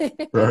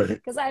yet. Right.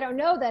 Because I don't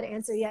know that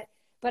answer yet.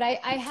 but I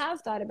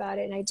have thought about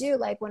it, and I do,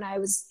 like when I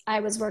was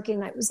working,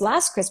 like it was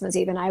last Christmas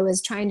even, I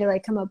was trying to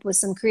like come up with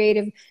some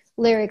creative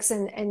lyrics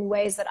and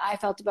ways that I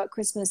felt about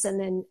Christmas. And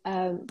then,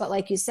 but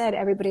like you said,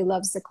 everybody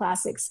loves the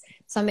classics.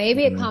 So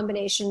maybe a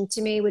combination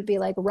to me would be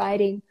like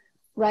writing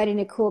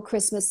a cool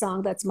Christmas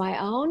song that's my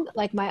own,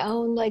 like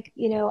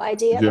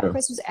idea about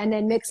Christmas, and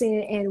then mixing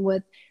it in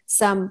with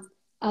some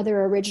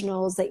other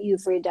originals that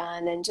you've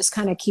redone, and just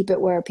kind of keep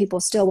it where people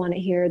still want to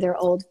hear their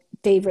old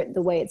favorite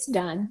the way it's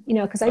done,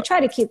 because I try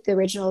to keep the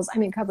originals,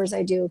 covers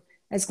I do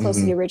as close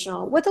to the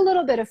original with a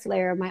little bit of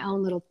flair, my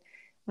own little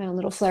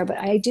flair, but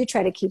I do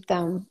try to keep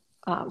them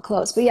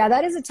close. But yeah,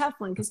 that is a tough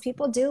one because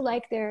people do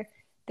like their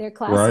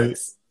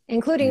classics,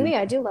 including me.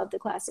 I do love the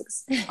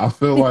classics. I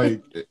feel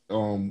like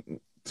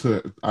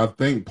I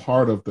think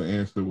part of the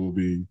answer will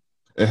be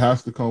it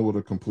has to come with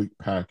a complete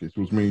package,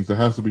 which means it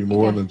has to be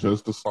more than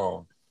just a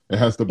song. It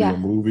has to be a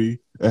movie.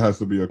 It has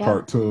to be a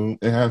cartoon.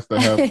 It has to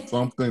have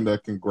something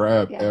that can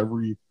grab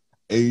every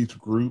age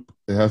group.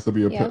 It has to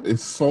be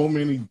it's so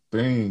many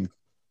things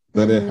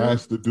that it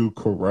has to do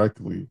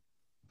correctly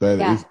that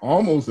it's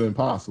almost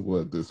impossible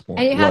at this point.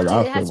 And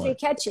it has to be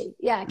catchy.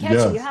 Yeah, catchy.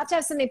 Yes. You have to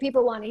have something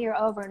people want to hear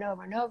over and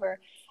over and over.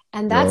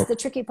 And that's the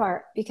tricky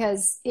part,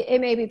 because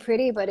it may be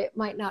pretty, but it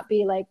might not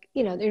be like,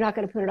 you're not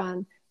going to put it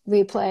on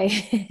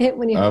replay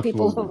when you have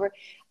people over.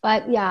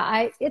 But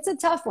yeah, it's a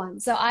tough one.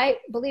 So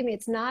believe me,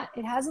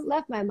 it hasn't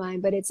left my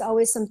mind, but it's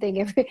always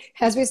something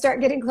as we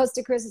start getting close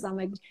to Christmas, I'm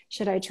like,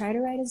 should I try to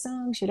write a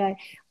song?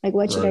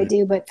 What should I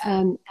do? But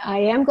I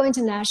am going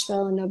to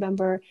Nashville in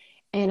November,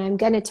 and I'm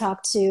going to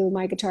talk to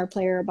my guitar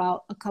player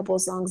about a couple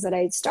of songs that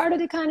I started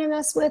to kind of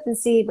mess with and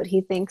see what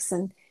he thinks.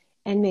 And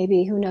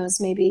maybe, who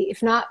knows, maybe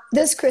if not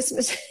this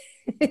Christmas.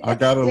 I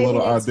got a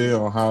little idea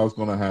on how it's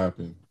going to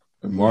happen.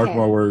 And mark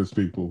my words,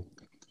 people.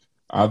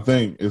 I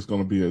think it's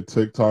going to be a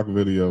TikTok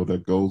video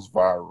that goes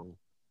viral,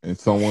 and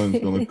someone's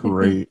going to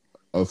create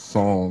a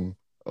song,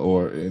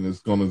 and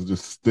it's going to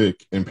just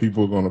stick, and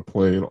people are going to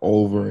play it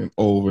over and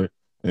over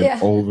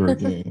and over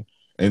again.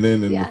 And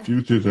then in the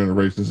future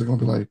generations, they're going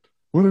to be like,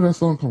 where did that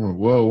song come from?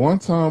 Well, one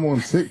time on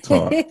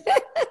TikTok.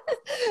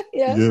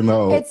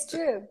 It's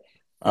true.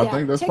 I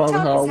think that's TikTok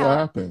probably how it will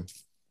happen.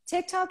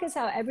 TikTok is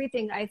how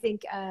everything, I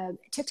think,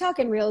 TikTok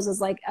and Reels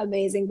is like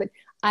amazing, but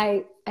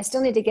I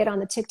still need to get on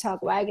the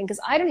TikTok wagon because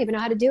I don't even know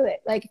how to do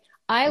it. Like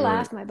I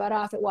laughed my butt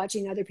off at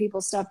watching other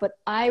people's stuff, but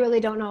I really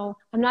don't know.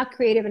 I'm not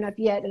creative enough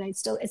yet. And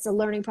it's a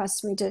learning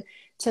process for me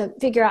to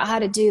figure out how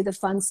to do the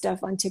fun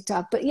stuff on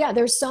TikTok. But yeah,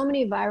 there's so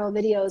many viral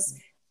videos.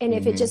 And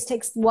if it just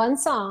takes one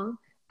song,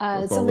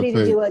 somebody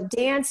to do a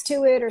dance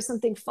to it or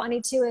something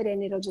funny to it,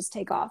 and it'll just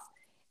take off.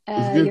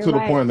 It's getting to the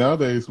point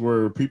nowadays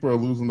where people are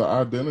losing the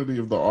identity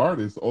of the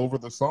artist over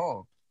the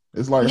song.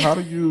 It's like, how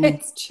do you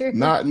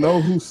not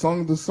know who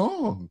sung the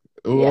song?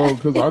 Well,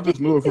 because I just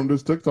knew it from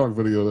this TikTok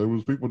video. There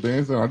was people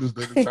dancing. I just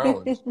did a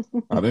challenge.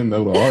 I didn't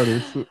know the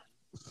artist.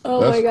 That's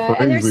my God.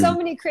 Crazy. And there's so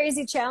many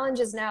crazy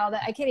challenges now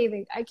that I can't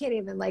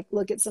even like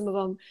look at some of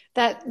them.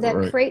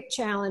 That crate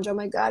challenge. Oh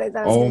my God. I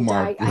thought I was going to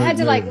die. I had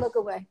to like look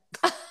away.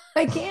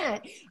 I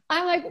can't.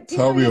 I'm like,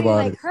 people are getting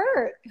like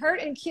hurt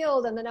and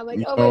killed. And then I'm like,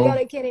 oh my God,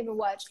 I can't even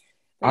watch.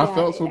 But I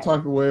felt some type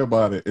of way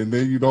about it. And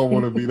then you don't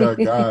want to be that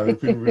guy. And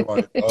people be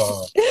like,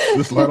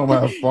 just let them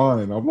have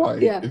fun. I'm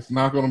like, it's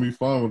not going to be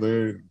fun when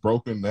they're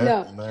broken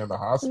neck and they're in the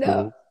hospital.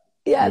 No.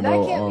 Yeah,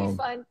 that can't be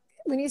fun.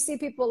 When you see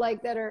people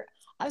like that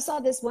I saw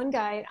this one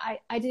guy,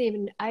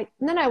 and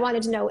then I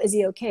wanted to know, is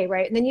he okay,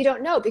 right? And then you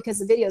don't know because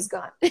the video's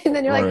gone. And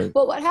then you're like,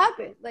 well, what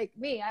happened? Like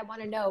me, I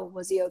want to know,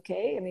 was he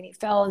okay? I mean, he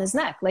fell on his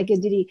neck. Like,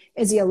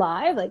 is he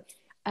alive? Like,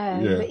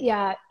 but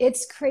yeah,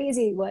 it's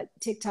crazy what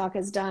TikTok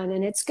has done.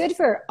 And it's good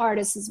for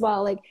artists as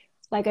well.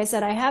 Like I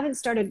said, I haven't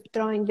started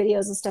throwing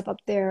videos and stuff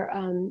up there.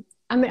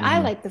 I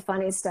like the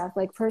funny stuff,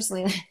 like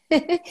personally. I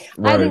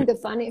think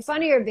the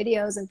funnier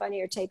videos and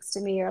funnier takes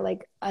to me are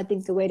like, I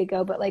think the way to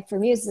go. But like for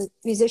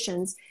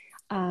musicians,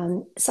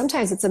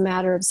 sometimes it's a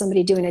matter of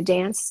somebody doing a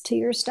dance to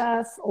your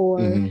stuff,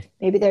 or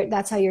maybe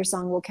that's how your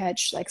song will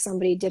catch. Like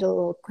somebody did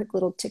a quick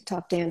little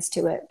TikTok dance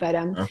to it. But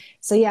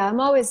so yeah,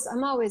 I'm always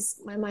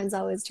my mind's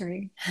always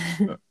turning.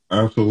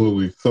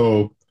 Absolutely.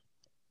 So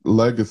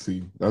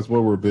legacy, that's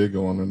what we're big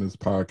on in this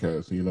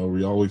podcast. You know,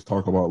 we always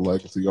talk about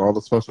legacy. All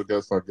the special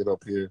guests I get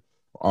up here,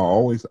 I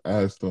always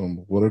ask them,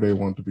 what do they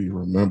want to be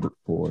remembered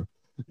for?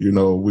 You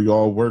know, we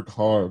all work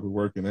hard. We're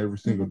working every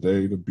single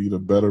day to be the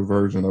better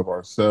version of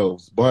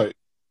ourselves. But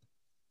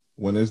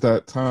when it's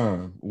that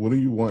time, what do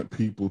you want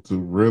people to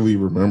really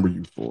remember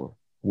you for?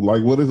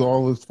 Like, what is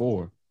all this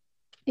for?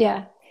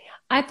 Yeah.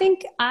 I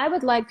think I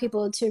would like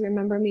people to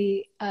remember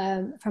me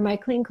for my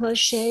clean clothes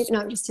shave.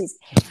 No, I'm just teasing.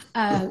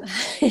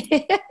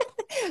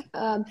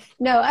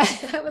 No,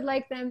 I would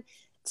like them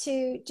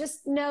to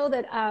just know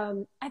that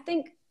I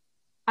think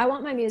I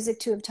want my music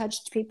to have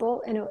touched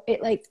people. And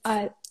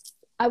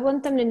I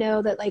want them to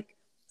know that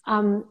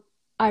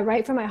I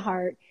write from my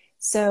heart.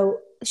 So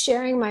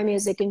sharing my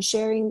music and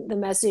sharing the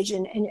message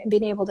and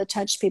being able to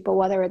touch people,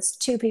 whether it's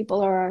 2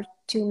 people or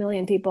 2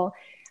 million people,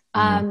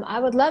 I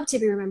would love to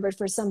be remembered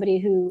for somebody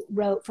who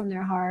wrote from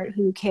their heart,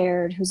 who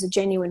cared, who's a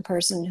genuine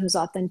person, who's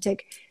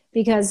authentic,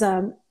 because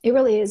it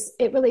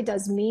really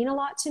does mean a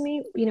lot to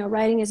me. You know,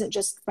 writing isn't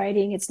just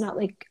writing. It's not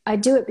like I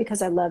do it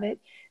because I love it.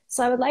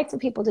 So I would like for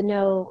people to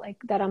know like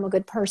that I'm a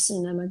good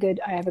person.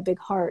 I have a big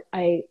heart.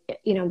 I'm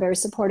very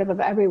supportive of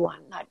everyone.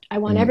 I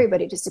want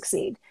everybody to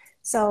succeed.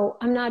 So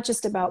I'm not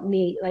just about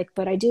me,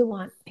 but I do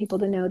want people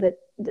to know that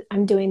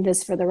I'm doing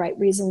this for the right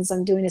reasons.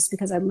 I'm doing this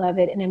because I love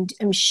it. And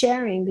I'm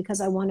sharing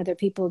because I want other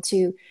people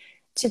to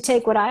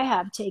take what I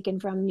have taken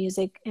from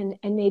music, and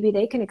maybe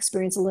they can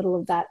experience a little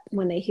of that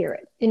when they hear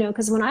it,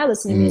 because when I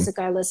listen to music,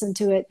 I listen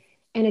to it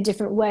in a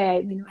different way.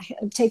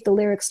 I take the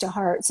lyrics to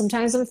heart.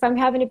 Sometimes if I'm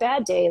having a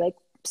bad day, like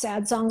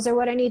sad songs are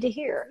what I need to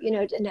hear, and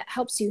it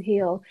helps you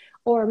heal,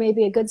 or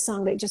maybe a good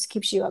song that just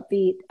keeps you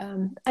upbeat.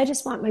 I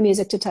just want my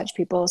music to touch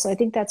people. So I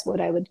think that's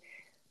what I would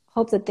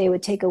hope that they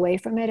would take away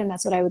from it. And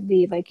that's what I would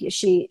leave. Like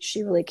she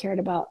really cared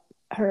about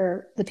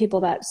the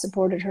people that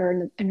supported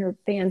her, and her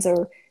fans,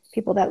 or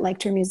people that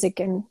liked her music,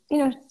 and,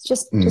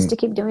 just to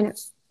keep doing it.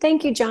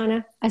 Thank you,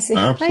 Jonna. I see.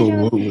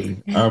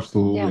 Absolutely.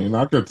 Absolutely. Yeah. And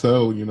I could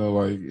tell,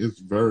 it's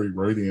very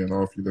radiant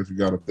off you that you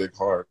got a big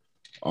heart.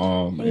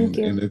 Thank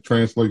you. And it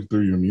translates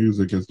through your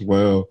music as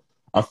well.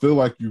 I feel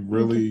like you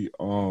really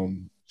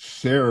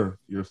share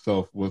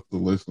yourself with the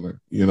listener,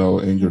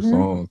 in your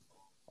song.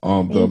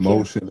 The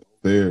emotion is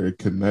there, it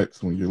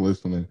connects when you're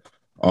listening.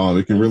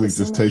 It can really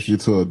just take you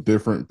to a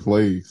different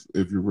place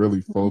if you're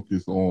really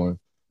focused on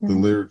the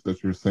lyrics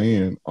that you're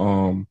saying.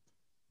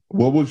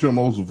 What was your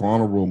most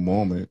vulnerable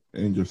moment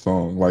in your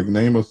song? Like,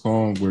 name a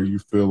song where you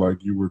feel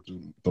like you were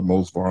the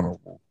most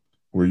vulnerable,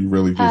 where you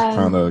really just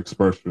kind of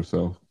expressed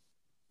yourself.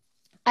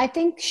 I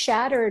think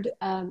Shattered,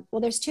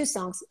 there's two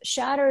songs.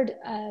 Shattered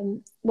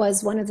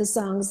was one of the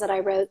songs that I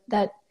wrote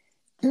that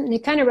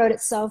it kind of wrote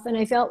itself. And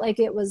I felt like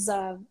it was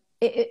a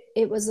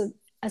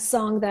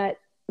song that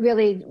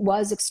really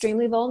was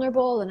extremely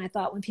vulnerable. And I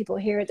thought when people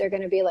hear it, they're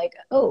going to be like,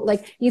 oh,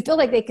 like you feel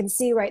like they can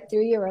see right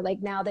through you, or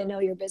like now they know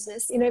your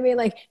business. You know what I mean?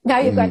 Like now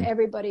you've got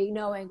everybody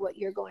knowing what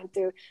you're going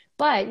through,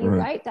 but you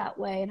write that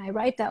way. And I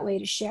write that way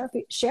to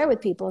share with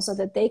people so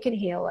that they can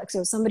heal. Like,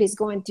 so if somebody's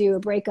going through a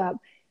breakup,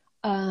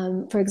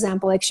 for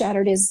example, like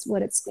Shattered is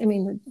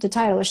the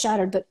title is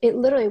Shattered, but it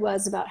literally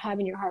was about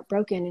having your heart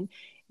broken and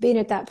being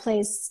at that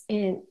place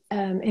in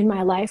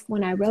my life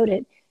when I wrote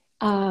it.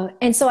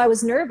 And so I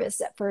was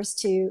nervous at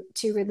first to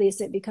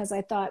release it, because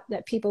I thought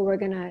that people were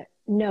going to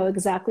know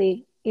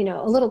exactly, a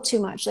little too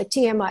much, like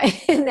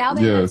TMI. And now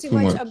they know too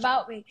much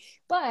about me.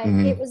 But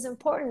it was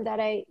important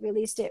that I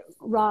released it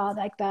raw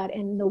like that,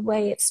 and the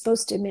way it's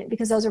supposed to admit,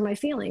 because those are my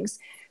feelings.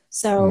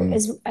 So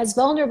as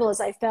vulnerable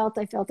as I felt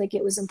like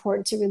it was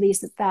important to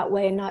release it that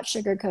way and not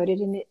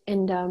sugarcoated.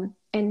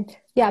 And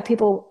yeah,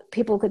 people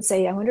could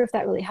say, I wonder if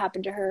that really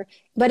happened to her,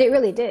 but it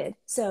really did.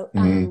 So,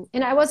 and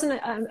I wasn't,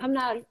 I'm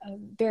not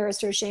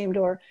embarrassed or ashamed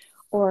or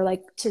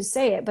like to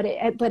say it, but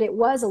it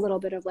was a little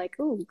bit of like,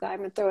 ooh, God, I'm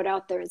gonna throw it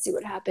out there and see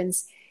what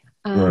happens.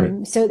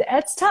 So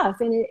that's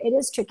tough, and it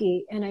is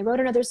tricky. And I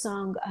wrote another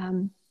song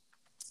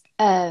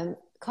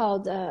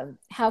called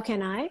How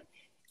Can I?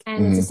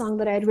 And it's a song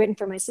that I had written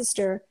for my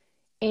sister.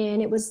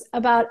 And it was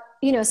about,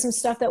 some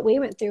stuff that we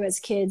went through as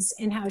kids,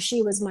 and how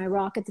she was my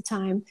rock at the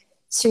time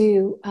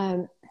to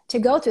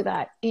go through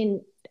that.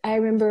 And I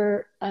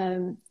remember,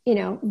 being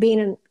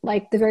in,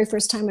 like, the very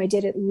first time I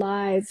did it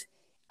live,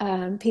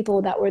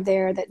 people that were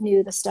there that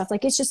knew the stuff,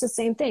 like, it's just the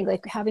same thing,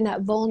 like having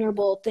that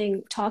vulnerable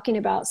thing, talking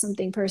about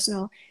something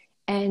personal,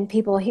 and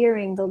people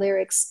hearing the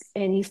lyrics,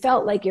 and you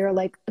felt like you're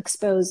like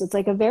exposed. It's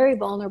like a very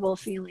vulnerable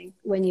feeling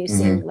when you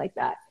sing like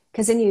that.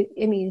 Because then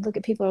you look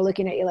at people are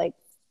looking at you like,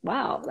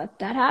 wow,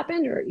 that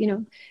happened, or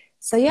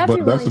so you have to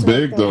be willing to. But that's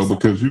big though,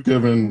 because you're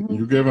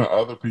giving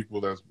other people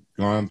that's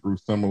gone through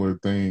similar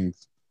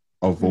things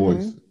a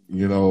voice.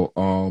 You're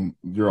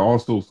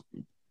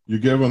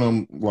giving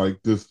them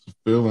like this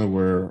feeling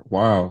where,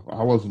 wow,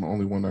 I wasn't the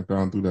only one that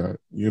gone through that.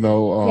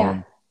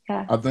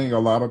 I think a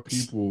lot of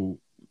people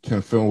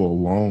can feel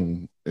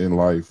alone in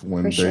life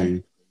when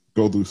they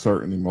go through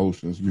certain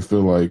emotions. You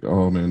feel like,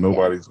 oh man,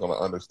 nobody's gonna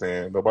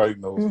understand. Nobody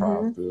knows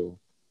how I feel.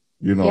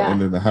 And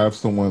then to have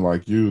someone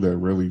like you that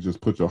really just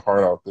put your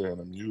heart out there in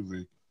the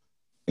music,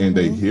 and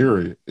they hear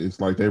it,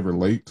 it's like they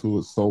relate to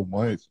it so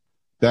much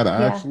that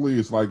actually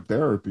it's like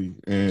therapy.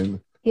 And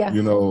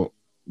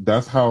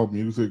that's how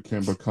music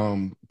can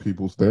become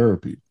people's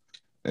therapy,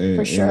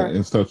 and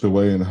in such a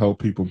way, and help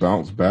people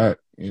bounce back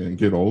and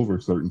get over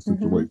certain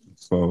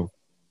situations. So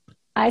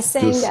I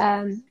sang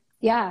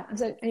I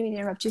didn't mean to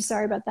interrupt you,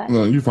 sorry about that.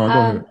 No, you're fine. Go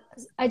ahead.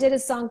 I did a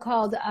song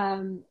called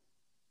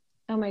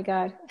oh my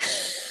God,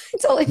 I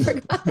totally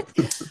forgot.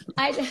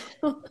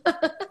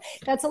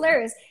 That's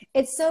hilarious.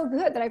 It's so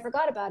good that I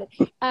forgot about it.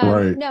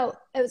 No,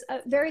 it was a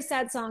very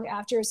sad song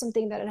after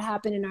something that had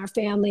happened in our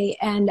family,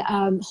 and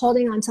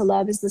Holding On to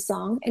Love is the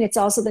song, and it's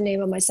also the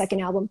name of my second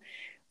album.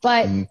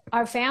 But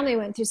our family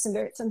went through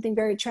something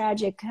very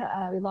tragic.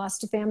 We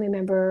lost a family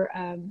member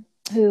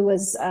who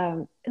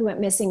went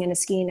missing in a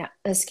skiing.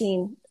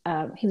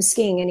 He was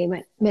skiing and he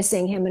went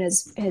missing, him and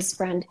his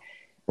friend.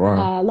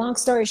 Wow. Long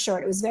story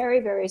short, it was very,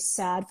 very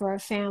sad for our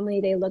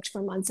family. They looked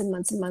for months and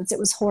months and months. It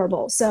was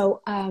horrible.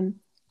 So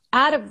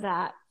out of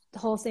that, the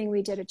whole thing,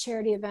 we did a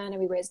charity event and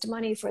we raised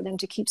money for them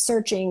to keep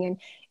searching. And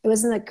it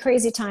was in the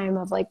crazy time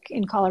of, like,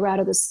 in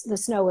Colorado, the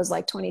snow was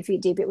like 20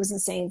 feet deep. It was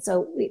insane.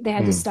 So they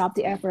had to stop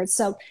the efforts.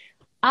 So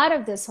out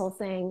of this whole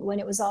thing, when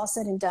it was all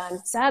said and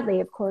done,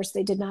 sadly, of course,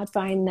 they did not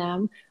find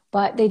them,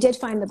 but they did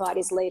find the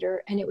bodies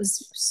later. And it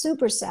was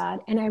super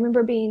sad. And I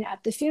remember being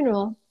at the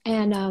funeral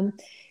and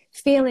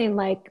feeling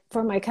like,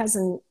 for my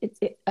cousin,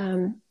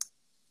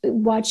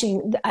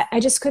 watching, I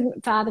just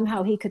couldn't fathom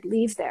how he could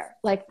leave there,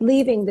 like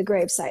leaving the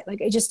gravesite.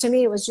 Like, it just, to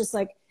me, it was just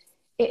like,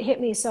 it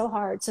hit me so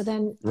hard. So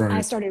then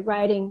I started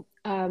writing,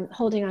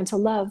 Holding On to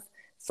Love,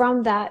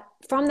 from that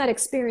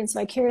experience,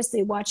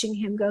 vicariously watching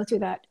him go through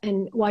that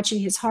and watching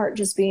his heart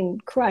just being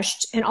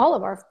crushed. And all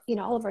of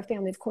our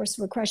family, of course,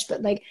 were crushed,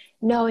 but like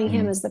knowing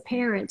him as the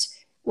parent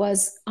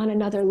was on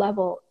another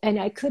level. And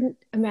I couldn't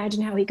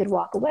imagine how he could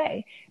walk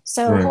away.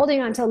 So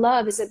Holding On to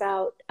Love is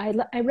about,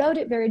 I wrote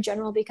it very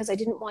general because I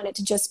didn't want it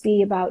to just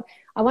be about,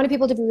 I wanted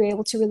people to be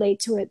able to relate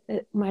to it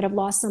that might have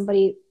lost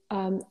somebody,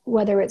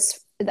 whether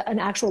it's an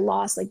actual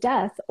loss like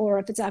death, or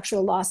if it's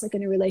actual loss like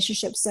in a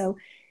relationship. So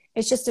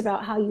it's just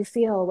about how you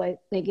feel, like,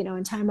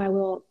 in time I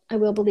will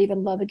believe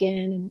in love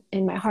again,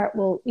 and my heart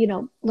will,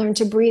 learn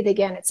to breathe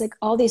again. It's like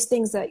all these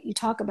things that you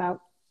talk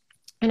about.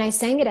 And I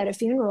sang it at a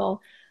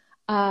funeral.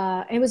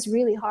 It was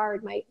really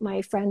hard.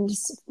 My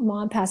friend's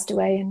mom passed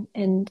away,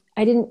 and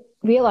I didn't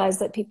realize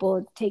that people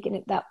had taken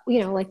it that,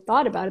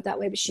 thought about it that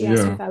way, but she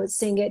asked me if I would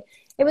sing it.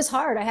 It was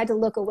hard. I had to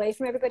look away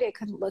from everybody. I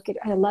couldn't look at,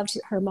 I loved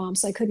her mom,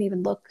 so I couldn't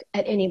even look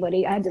at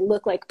anybody. I had to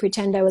look, like,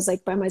 pretend I was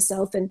like by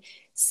myself and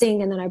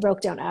sing. And then I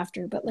broke down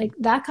after. But like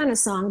that kind of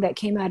song that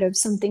came out of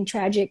something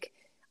tragic,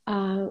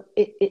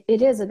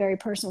 it is a very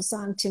personal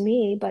song to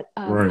me, but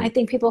I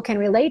think people can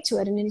relate to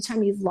it. And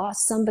anytime you've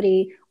lost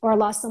somebody or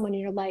lost someone in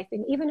your life,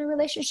 and even a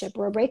relationship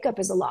or a breakup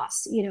is a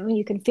loss,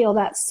 you can feel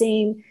that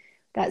same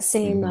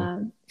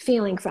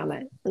feeling from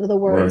it, the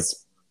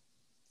words,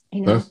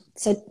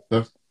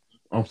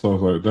 I'm so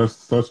sorry. That's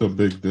such a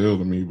big deal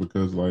to me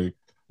because, like,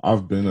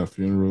 I've been at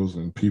funerals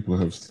and people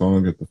have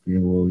sung at the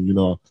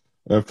funeral.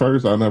 At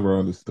first I never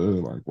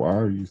understood, like, why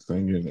are you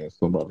singing at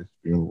somebody's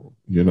funeral?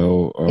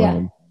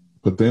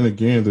 But then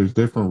again, there's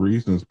different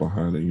reasons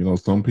behind it.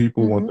 Some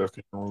people want their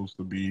funerals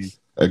to be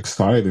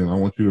exciting. I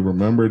want you to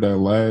remember that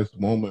last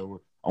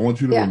moment. I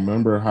want you to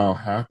remember how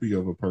happy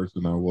of a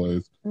person I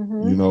was,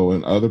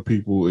 and other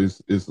people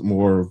it's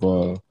more of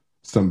a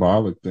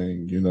symbolic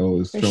thing,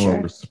 it's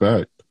showing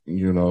respect,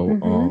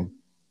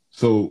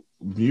 so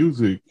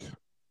music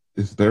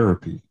is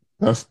therapy.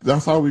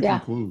 That's how we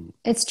conclude.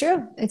 It's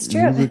true.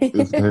 Music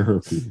is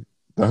therapy.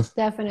 That's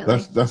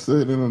definitely, that's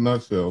it in a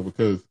nutshell,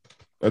 because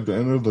at the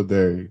end of the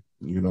day,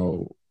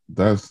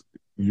 that's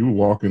you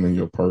walking in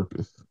your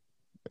purpose.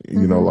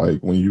 Like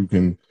when you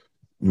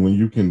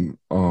can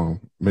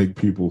make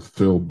people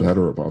feel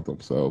better about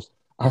themselves.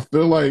 I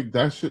feel like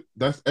that's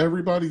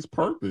everybody's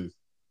purpose.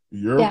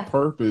 Your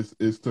purpose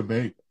is to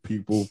make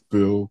people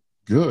feel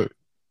good.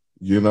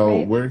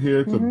 We're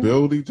here to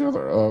build each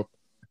other up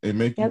and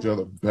make each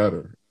other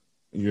better.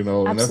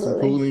 And that's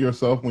including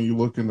yourself when you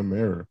look in the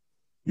mirror.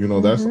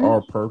 That's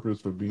our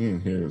purpose for being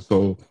here.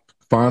 So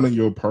finding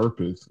your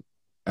purpose,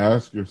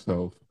 ask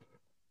yourself,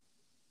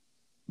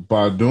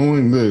 by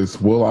doing this,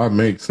 will I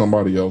make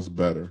somebody else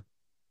better?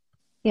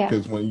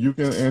 Because when you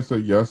can answer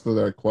yes to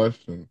that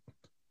question,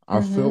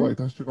 I feel like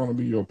that's going to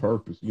be your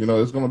purpose.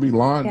 It's going to be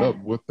lined up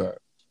with that.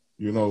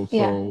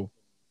 So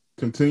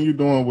continue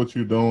doing what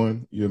you're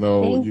doing. You're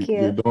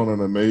doing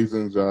an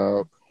amazing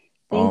job.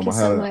 Thank you I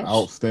so had an much.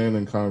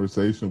 outstanding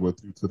conversation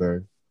with you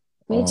today.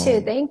 Me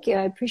too. Thank you.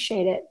 I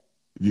appreciate it.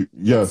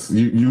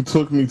 You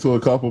took me to a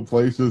couple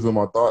places in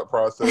my thought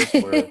process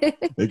where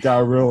it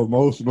got real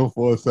emotional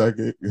for a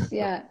second.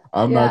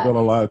 I'm not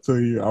gonna lie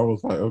to you. I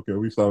was like, okay,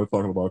 we started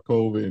talking about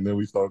COVID, and then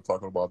we started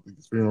talking about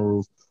these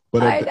funerals.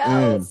 But at the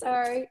end,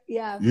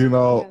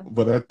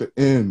 but at the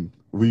end,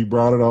 we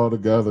brought it all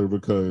together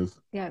because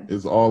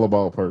it's all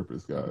about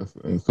purpose, guys.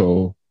 And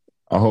so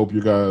I hope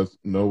you guys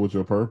know what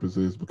your purpose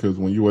is, because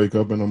when you wake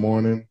up in the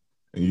morning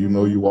and you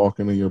know you're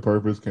walking in your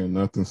purpose, can't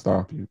nothing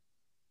stop you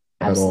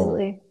at all.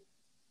 I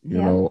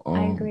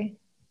agree.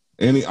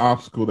 Any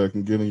obstacle that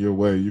can get in your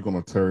way, you're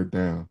going to tear it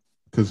down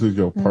because it's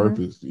your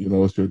purpose.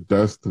 It's your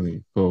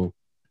destiny. So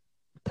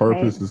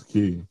purpose is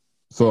key.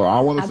 So I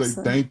want to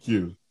say thank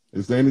you.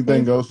 Is there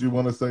anything else you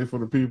want to say for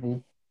the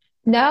people?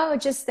 No,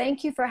 just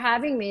thank you for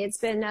having me. It's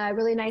been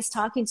really nice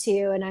talking to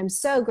you. And I'm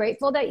so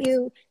grateful that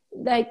you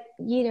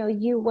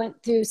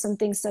went through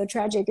something so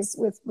tragic as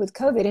with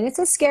COVID, and it's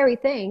a scary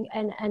thing,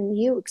 and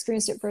you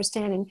experienced it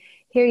firsthand, and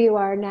here you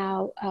are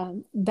now,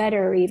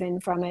 better even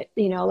from it.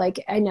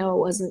 Like, I know it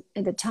wasn't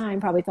at the time,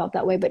 probably felt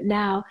that way, but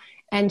now,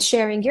 and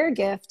sharing your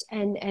gift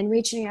and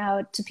reaching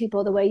out to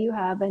people the way you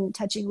have and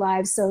touching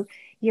lives. So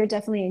you're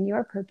definitely in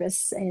your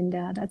purpose, and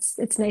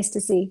it's nice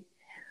to see.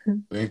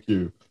 Thank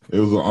you. It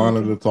was an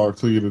honor to talk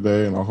to you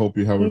today, and I hope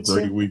you have a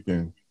great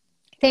weekend.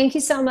 Thank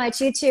you so much.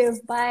 You too.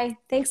 Bye.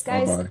 Thanks,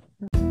 guys.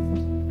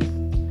 Bye-bye.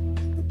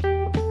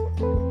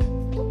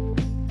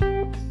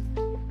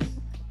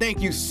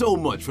 thank you so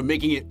much for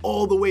making it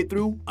all the way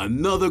through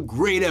another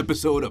great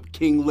episode of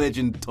King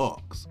Legend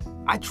Talks.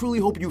 I truly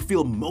hope you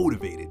feel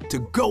motivated to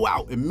go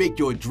out and make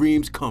your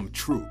dreams come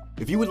true.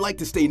 If you would like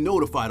to stay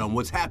notified on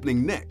what's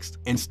happening next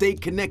and stay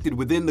connected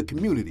within the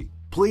community,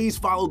 please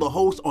follow the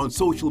host on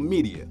social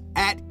media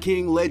at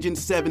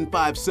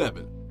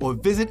KingLegend757 or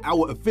visit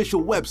our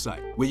official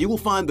website where you will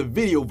find the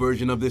video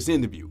version of this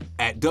interview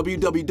at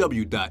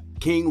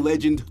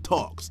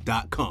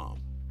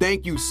www.kinglegendtalks.com.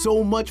 Thank you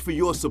so much for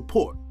your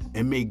support,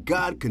 and may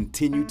God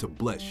continue to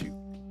bless you.